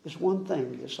 is one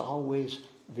thing that's always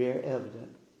very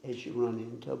evident as you run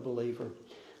into a believer,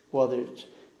 whether it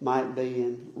might be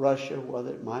in Russia,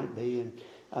 whether it might be in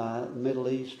the Middle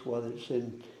East, whether it's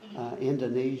in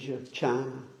Indonesia,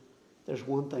 China. There's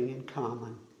one thing in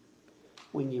common.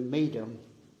 When you meet them,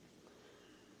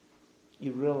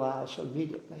 you realize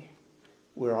immediately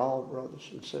we're all brothers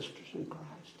and sisters in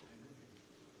Christ.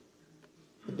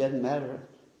 It doesn't matter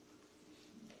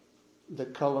the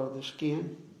color of the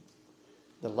skin,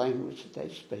 the language that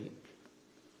they speak.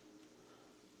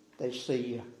 They see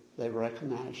you. They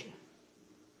recognize you.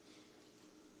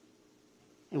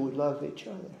 And we love each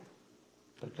other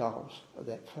because of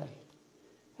that faith.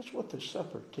 That's what the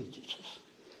supper teaches us.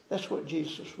 That's what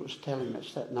Jesus was telling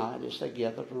us that night as they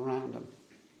gathered around him.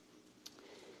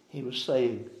 He was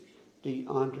saying, do you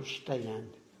understand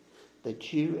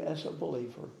that you as a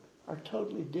believer are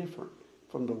totally different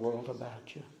from the world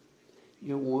about you?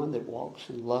 You're one that walks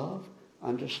in love,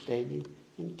 understanding,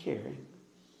 and caring.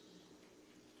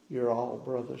 You're all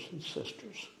brothers and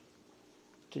sisters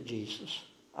to Jesus,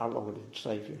 our Lord and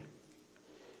Savior.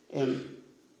 And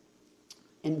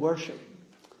in worship,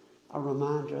 a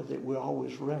reminder that we're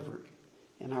always reverent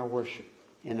in our worship,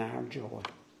 in our joy.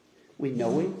 We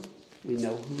know him. We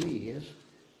know who he is,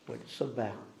 what it's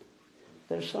about.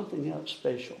 There's something else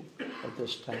special at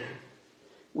this time.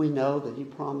 We know that he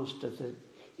promised us that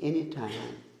any time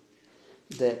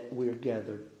that we're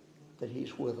gathered, that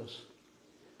he's with us.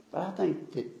 But I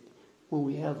think that when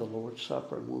we have the Lord's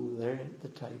Supper and when we're there at the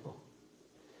table,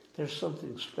 there's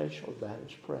something special about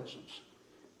his presence.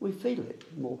 We feel it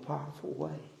in a more powerful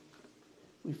way.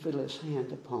 We feel his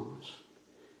hand upon us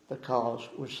because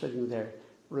we're sitting there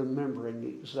remembering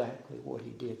exactly what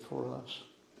he did for us.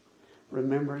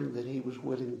 Remembering that he was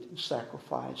willing to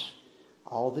sacrifice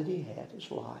all that he had,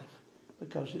 his life,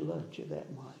 because he loved you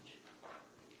that much.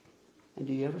 And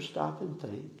do you ever stop and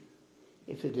think,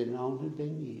 if it had only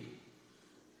been you,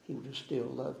 he would have still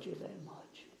loved you that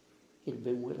much. He'd have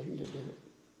been willing to do it,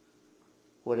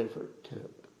 whatever it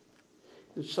took.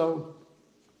 And so,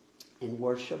 in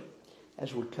worship,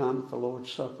 as we come to the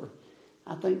Lord's Supper,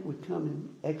 I think we come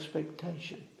in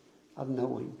expectation of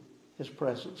knowing his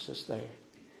presence is there,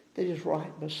 that he's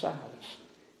right beside us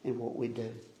in what we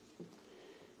do.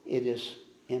 It is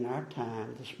in our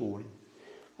time this morning,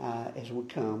 as we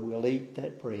come, we'll eat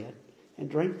that bread and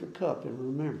drink the cup in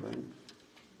remembering.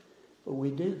 But we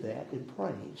do that in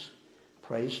praise.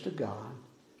 Praise to God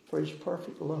for his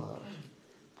perfect love.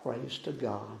 Praise to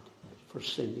God for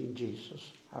sending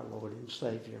Jesus, our Lord and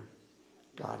Savior.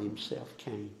 God himself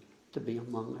came to be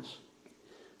among us.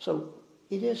 So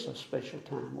it is a special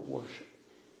time of worship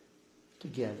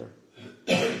together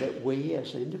that we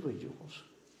as individuals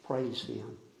praise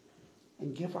him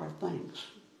and give our thanks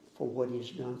for what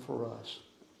he's done for us.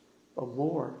 But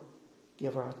more,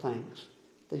 give our thanks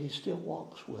that he still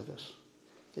walks with us,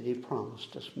 that he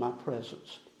promised us, my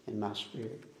presence and my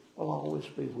spirit will always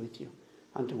be with you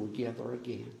until we gather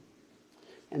again.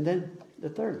 And then the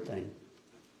third thing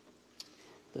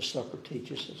the supper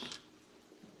teaches us,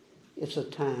 it's a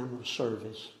time of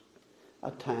service,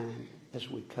 a time as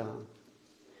we come.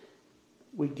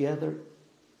 We gather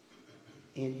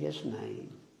in his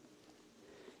name.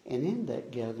 And in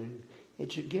that gathering,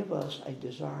 it should give us a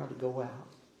desire to go out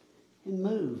and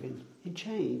move and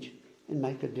change and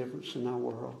make a difference in our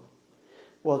world.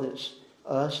 Whether it's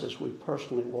us as we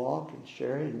personally walk and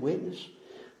share and witness,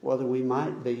 whether we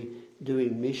might be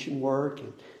doing mission work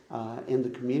and in the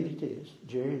community as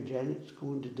Jerry and Janet's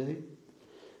going to do,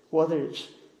 whether it's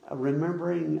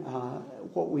remembering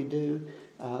what we do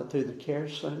through the care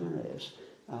center as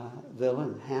Villa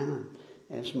and Hannah,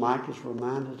 as Mike has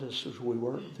reminded us as we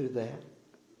work through that,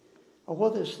 or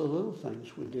whether it's the little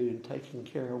things we do in taking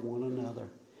care of one another,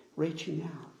 reaching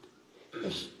out.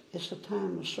 It's a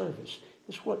time of service.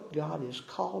 It's what God has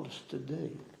called us to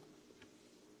do.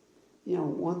 You know,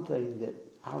 one thing that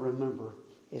I remember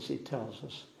as he tells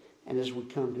us, and as we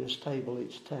come to his table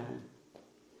each time,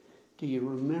 do you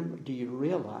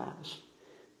realize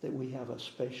that we have a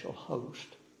special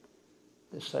host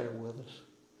that's there with us?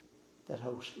 That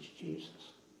host is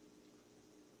Jesus.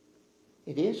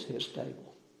 It is his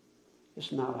table.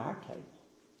 It's not our table.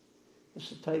 It's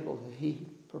the table that he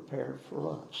prepared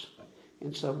for us.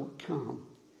 And so we come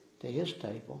to his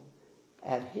table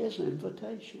at his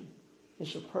invitation.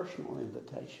 It's a personal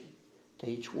invitation to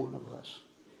each one of us.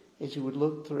 As he would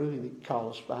look through and he'd call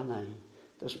us by name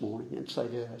this morning and say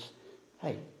to us,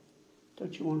 hey,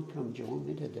 don't you want to come join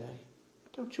me today?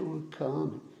 Don't you want to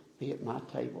come and be at my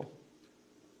table?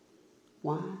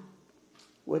 Why?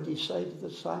 What did he say to the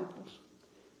disciples?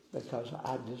 Because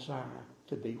I desire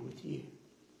to be with you.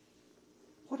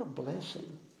 What a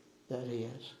blessing that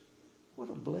is. What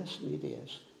a blessing it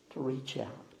is to reach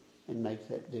out and make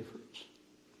that difference.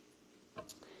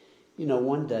 You know,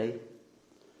 one day,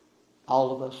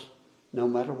 all of us, no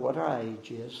matter what our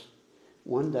age is,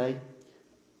 one day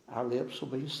our lips will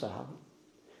be silent.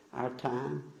 Our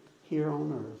time here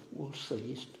on earth will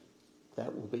cease.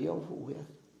 That will be over with.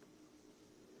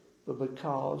 But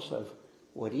because of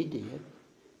what he did,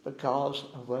 because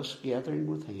of us gathering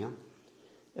with him,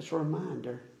 it's a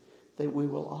reminder that we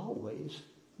will always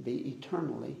be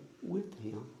eternally with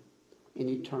him and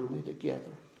eternally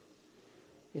together.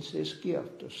 It's this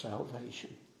gift of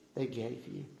salvation they gave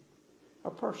you,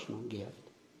 a personal gift,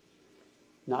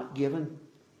 not given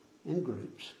in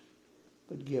groups,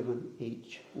 but given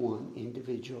each one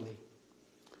individually.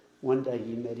 One day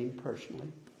you met him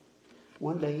personally.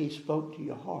 One day he spoke to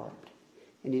your heart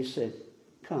and he said,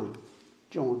 come,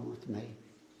 join with me.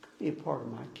 Be a part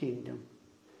of my kingdom.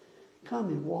 Come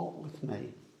and walk with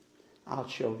me. I'll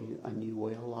show you a new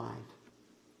way of life.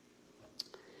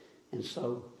 And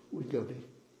so we go to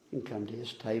and come to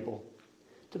his table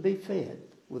to be fed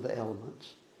with the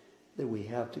elements that we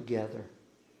have together.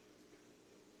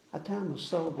 A time of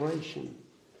celebration,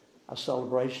 a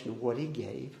celebration of what he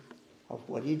gave, of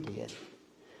what he did,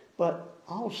 but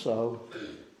also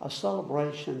a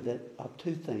celebration of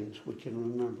two things we can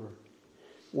remember.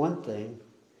 One thing,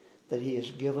 that he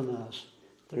has given us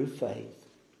through faith,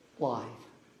 life,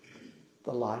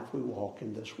 the life we walk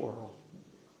in this world,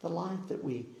 the life that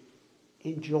we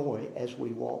enjoy as we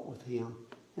walk with him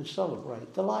and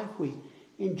celebrate, the life we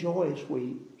enjoy as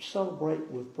we celebrate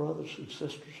with brothers and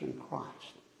sisters in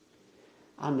Christ.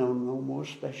 I know no more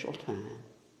special time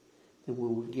than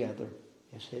when we gather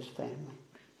as his family.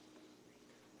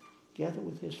 Gather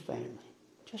with his family,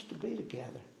 just to be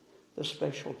together, the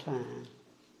special time.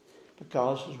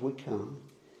 Because as we come,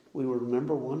 we will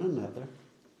remember one another.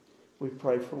 We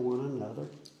pray for one another.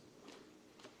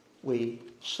 We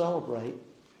celebrate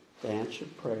the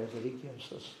answered prayer that he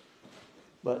gives us.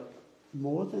 But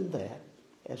more than that,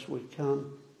 as we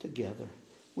come together,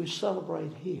 we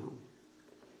celebrate him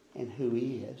and who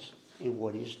he is and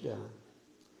what he's done.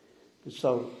 And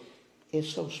so it's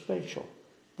so special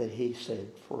that he said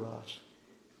for us,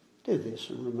 do this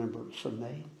in remembrance of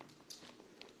me.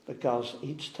 Because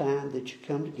each time that you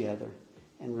come together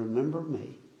and remember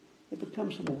me, it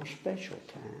becomes a more special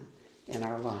time in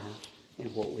our lives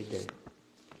and what we do.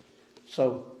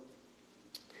 So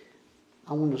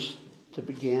I want us to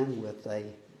begin with a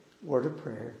word of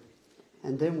prayer,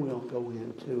 and then we'll go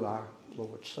into our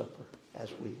Lord's Supper as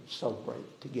we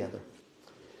celebrate together.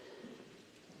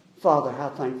 Father, how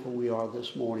thankful we are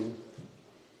this morning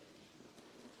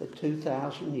that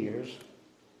 2,000 years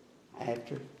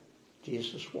after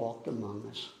Jesus walked among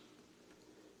us,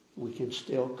 we can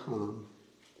still come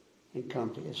and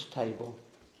come to his table.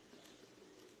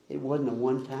 It wasn't a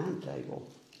one-time table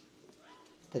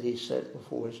that he set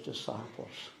before his disciples.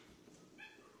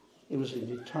 It was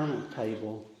an eternal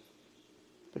table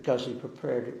because he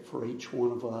prepared it for each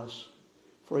one of us,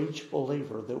 for each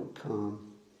believer that will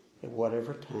come at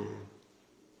whatever time,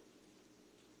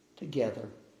 together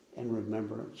in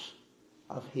remembrance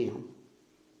of him.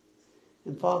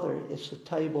 And Father, it's a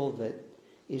table that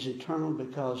is eternal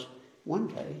because one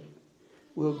day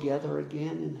we'll gather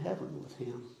again in heaven with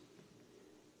him.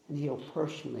 And he'll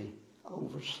personally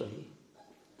oversee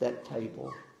that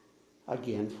table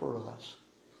again for us.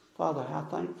 Father, how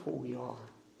thankful we are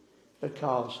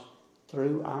because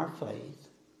through our faith,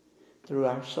 through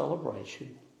our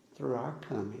celebration, through our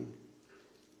coming,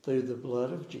 through the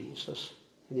blood of Jesus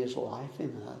and his life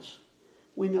in us,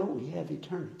 we know we have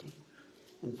eternity.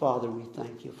 And Father, we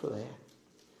thank you for that.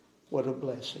 What a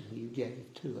blessing you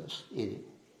gave to us in it.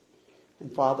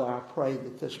 And Father, I pray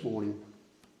that this morning,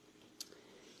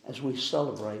 as we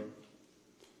celebrate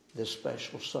this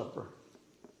special supper,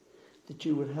 that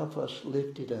you would help us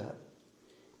lift it up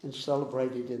and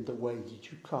celebrate it in the way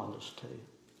that you call us to.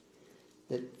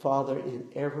 That, Father, in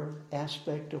every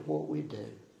aspect of what we do,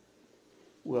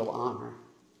 we'll honor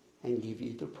and give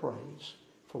you the praise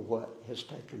for what has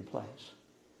taken place.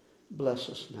 Bless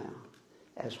us now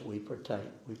as we partake.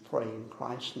 We pray in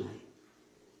Christ's name.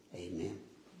 Amen.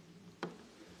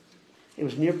 It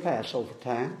was near Passover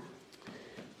time.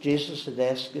 Jesus had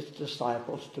asked his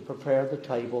disciples to prepare the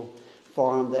table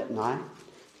for him that night.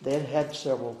 They had had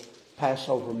several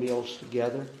Passover meals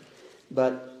together,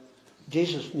 but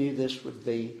Jesus knew this would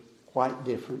be quite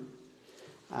different.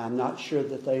 I'm not sure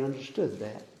that they understood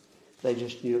that. They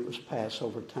just knew it was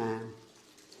Passover time.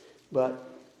 But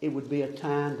it would be a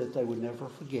time that they would never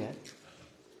forget,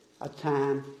 a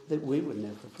time that we would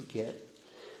never forget.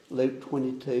 Luke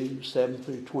 22, 7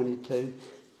 through 22,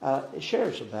 it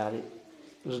shares about it.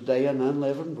 It was a day of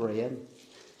unleavened bread,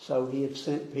 so he had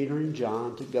sent Peter and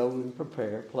John to go and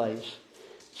prepare a place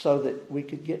so that we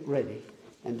could get ready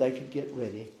and they could get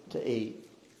ready to eat.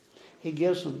 He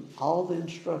gives them all the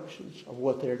instructions of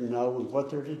what they're to know and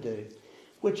what they're to do,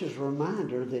 which is a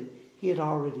reminder that he had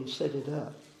already set it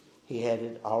up. He had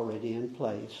it already in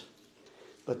place.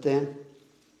 But then,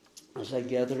 as they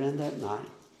gather in that night,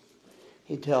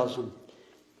 he tells them,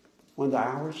 when the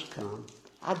hours come,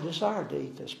 I desire to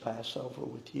eat this Passover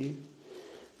with you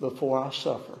before I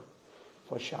suffer,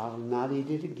 for shall not eat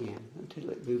it again until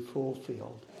it be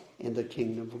fulfilled in the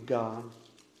kingdom of God.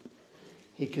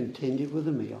 He continued with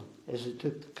the meal as he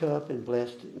took the cup and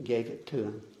blessed it and gave it to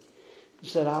him. He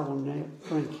said, I will never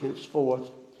drink henceforth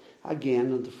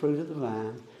again of the fruit of the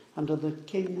vine until the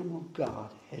kingdom of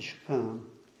God has come.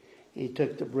 He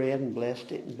took the bread and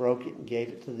blessed it and broke it and gave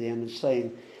it to them, and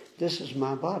saying, this is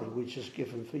my body which is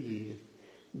given for you.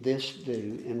 This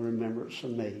do in remembrance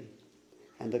of me.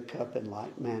 And the cup in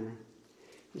like manner.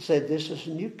 He said, this is a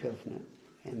new covenant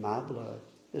in my blood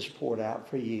is poured out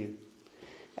for you.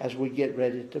 As we get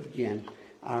ready to begin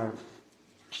our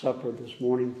supper this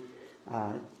morning,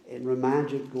 it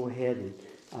reminds you to go ahead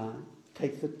and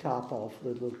take the top off the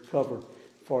little cover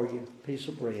for your piece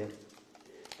of bread.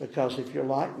 Because if you're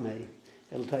like me,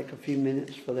 it'll take a few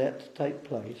minutes for that to take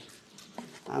place.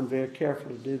 I'm very careful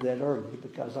to do that early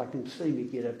because I can see me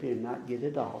get up here and not get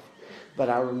it off. But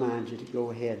I remind you to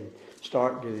go ahead and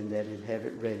start doing that and have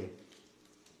it ready.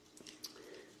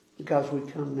 Because we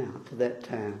come now to that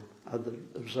time of the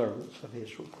observance of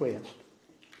his request.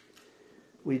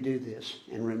 We do this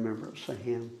in remembrance of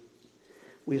him.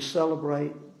 We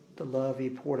celebrate the love he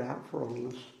poured out for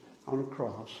us on a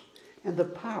cross and the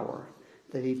power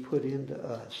that he put into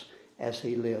us as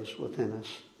he lives within us.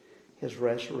 His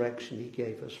resurrection he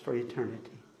gave us for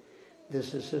eternity.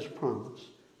 This is his promise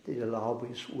that he'll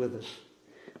always be with us.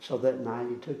 So that night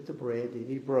he took the bread and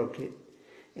he broke it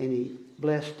and he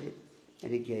blessed it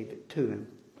and he gave it to him.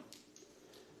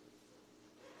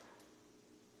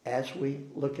 As we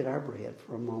look at our bread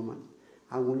for a moment,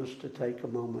 I want us to take a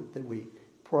moment that we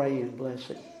pray and bless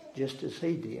it just as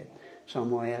he did. So I'm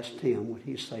going to ask Tim, would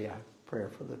he say a prayer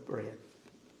for the bread?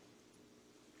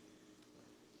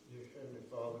 Dear Heavenly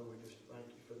Father, we just thank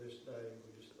you for this day. We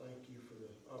just thank you for the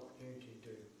opportunity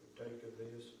to partake of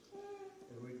this.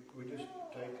 And we just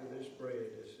take of this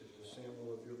bread. This is a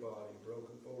symbol of your body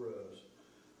broken for us.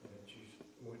 And that you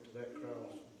went to that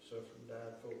cross and suffered and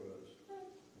died for us.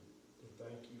 And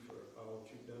thank you for all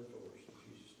that you've done for us. In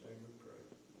Jesus' name we pray.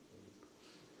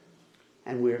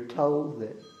 And we're told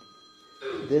that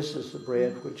this is the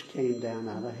bread which came down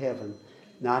out of heaven,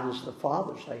 not as the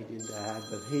fathers ate and died,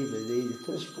 but he that eateth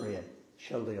this bread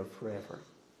shall live forever.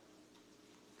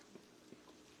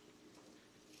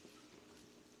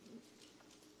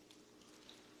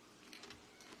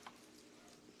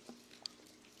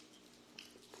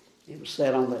 It was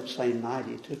said on that same night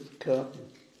he took the cup,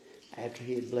 and after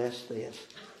he had blessed this,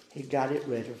 he got it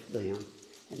ready for them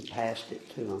and passed it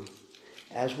to them.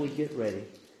 As we get ready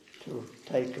to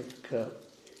take of the cup,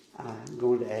 I'm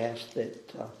going to ask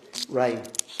that Ray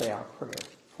say our prayer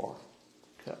for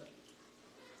the cup.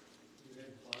 Dear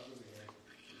Father, we ask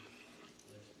that you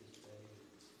bless this day.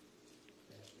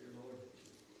 Ask your Lord that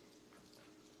you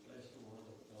bless the one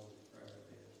that was on the prayer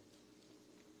bed.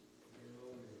 Dear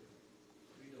Lord,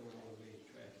 we don't want to be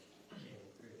trash can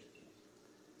Christians.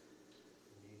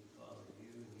 We need to follow you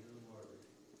and your word.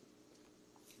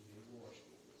 And you wash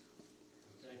me.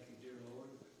 We thank you, dear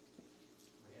Lord.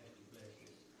 We ask you bless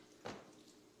this.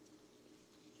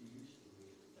 Juice. We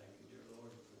thank you, dear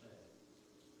Lord, for that.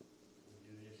 We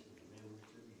do this in remembrance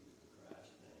of you, in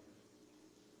Christ's name.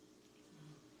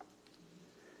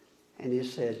 And he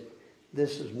said,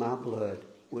 this is my blood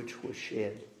which was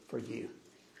shed for you.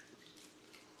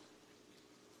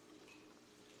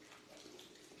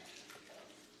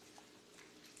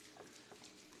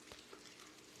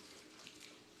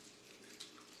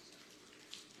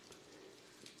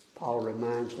 Paul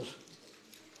reminds us,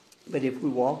 but if we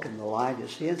walk in the light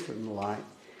as he is in the light,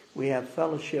 we have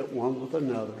fellowship one with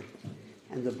another,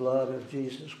 and the blood of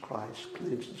Jesus Christ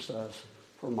cleanses us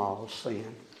from all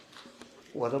sin.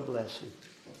 What a blessing.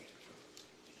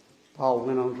 Paul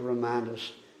went on to remind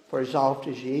us, for as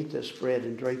often as you eat this bread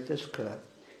and drink this cup,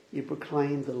 you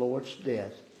proclaim the Lord's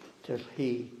death till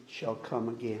he shall come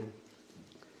again.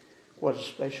 What a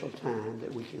special time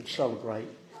that we can celebrate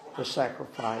the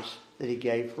sacrifice that he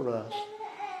gave for us.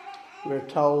 We're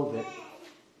told that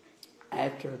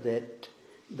after that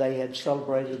they had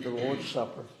celebrated the Lord's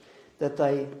Supper, that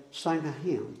they sang a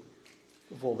hymn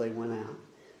before they went out.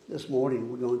 This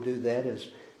morning we're going to do that as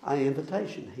an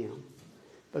invitation hymn,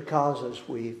 because as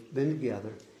we've been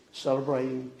together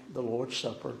celebrating the Lord's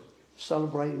Supper,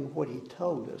 celebrating what he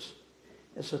told us,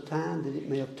 it's a time that it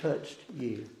may have touched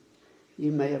you.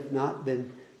 You may have not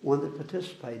been one that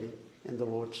participated in the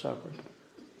Lord's Supper.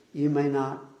 You may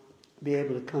not be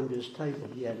able to come to his table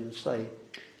yet and say,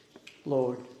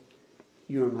 Lord,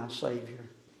 you are my Savior.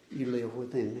 You live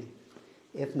within me.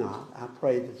 If not, I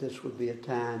pray that this would be a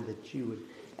time that you would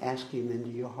ask him into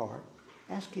your heart.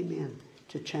 Ask him in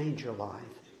to change your life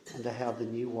and to have the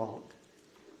new walk.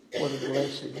 What a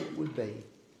blessing it would be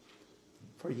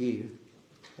for you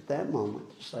at that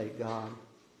moment to say, God,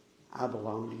 I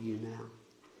belong to you now.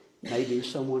 Maybe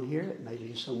someone here,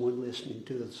 maybe someone listening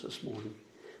to us this morning,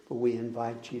 but we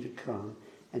invite you to come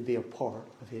and be a part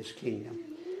of his kingdom.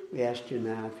 We ask you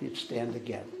now if you'd stand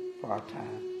together for our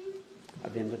time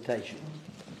of invitation.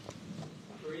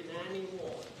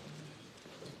 391.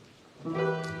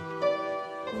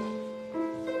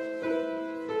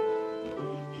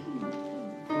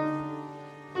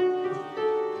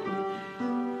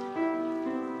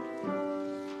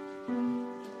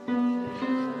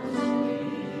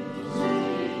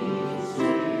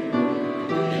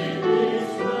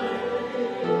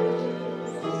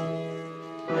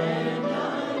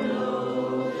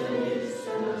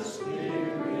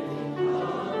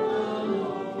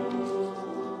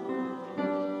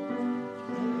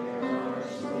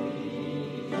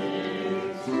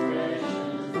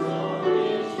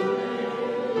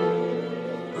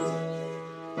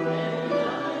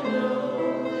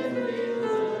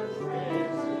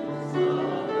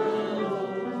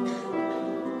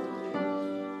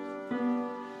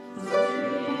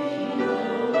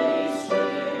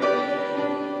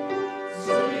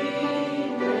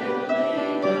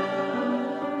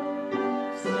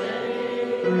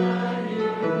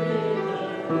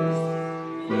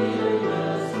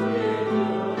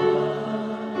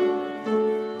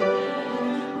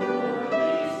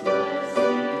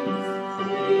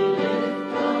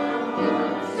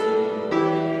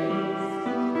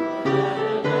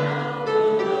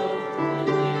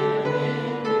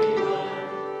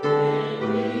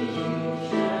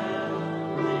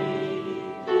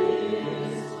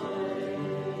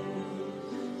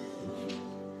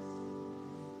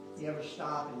 You ever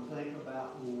stop and think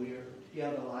about when we're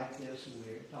together like this and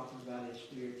we're talking about his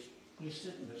Spirit? He's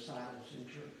sitting beside us in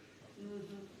church.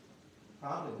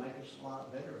 Probably make us a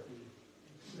lot better if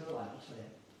we realize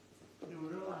that. Do we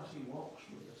realize he walks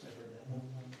with us every day?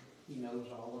 He knows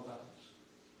all about us.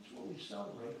 That's what we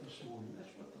celebrate this morning.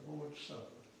 That's what the Lord's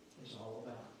Supper is all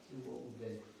about and what we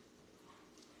do.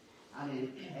 I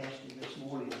didn't ask you this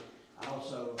morning.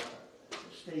 Also,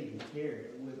 Steve and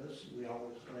Terry are with us. We're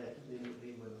always glad for them to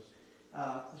be with us.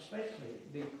 Especially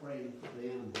be praying for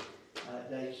them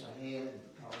days ahead,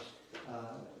 because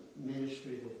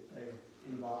ministry that they're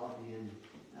involved in,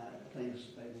 things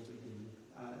that they will be doing.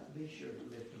 Be sure to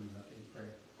lift them up in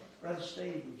prayer. Brother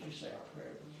Steve, would you say our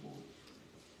prayer this morning?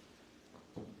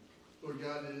 Lord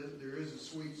God, there is a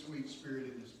sweet, sweet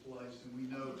spirit in this place, and we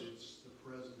know that it's the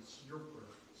presence, your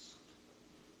presence.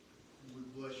 And we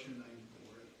bless your name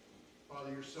for it.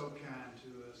 Father, you're so kind to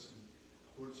us, and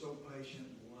Lord, so patient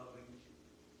and loving,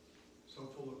 so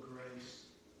full of grace.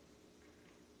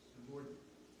 And Lord,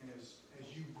 as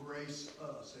you grace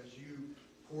us, as you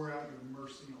pour out your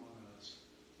mercy on us,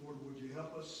 Lord, would you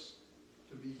help us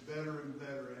to be better and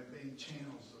better at being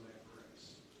channels of that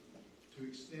grace, to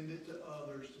extend it to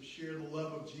others, to share the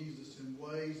love of Jesus in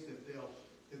ways that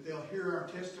they'll hear our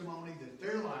testimony, that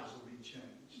their lives will be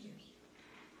changed. Yes.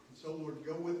 And so, Lord,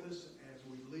 go with us as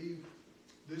we leave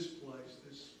this place,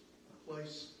 this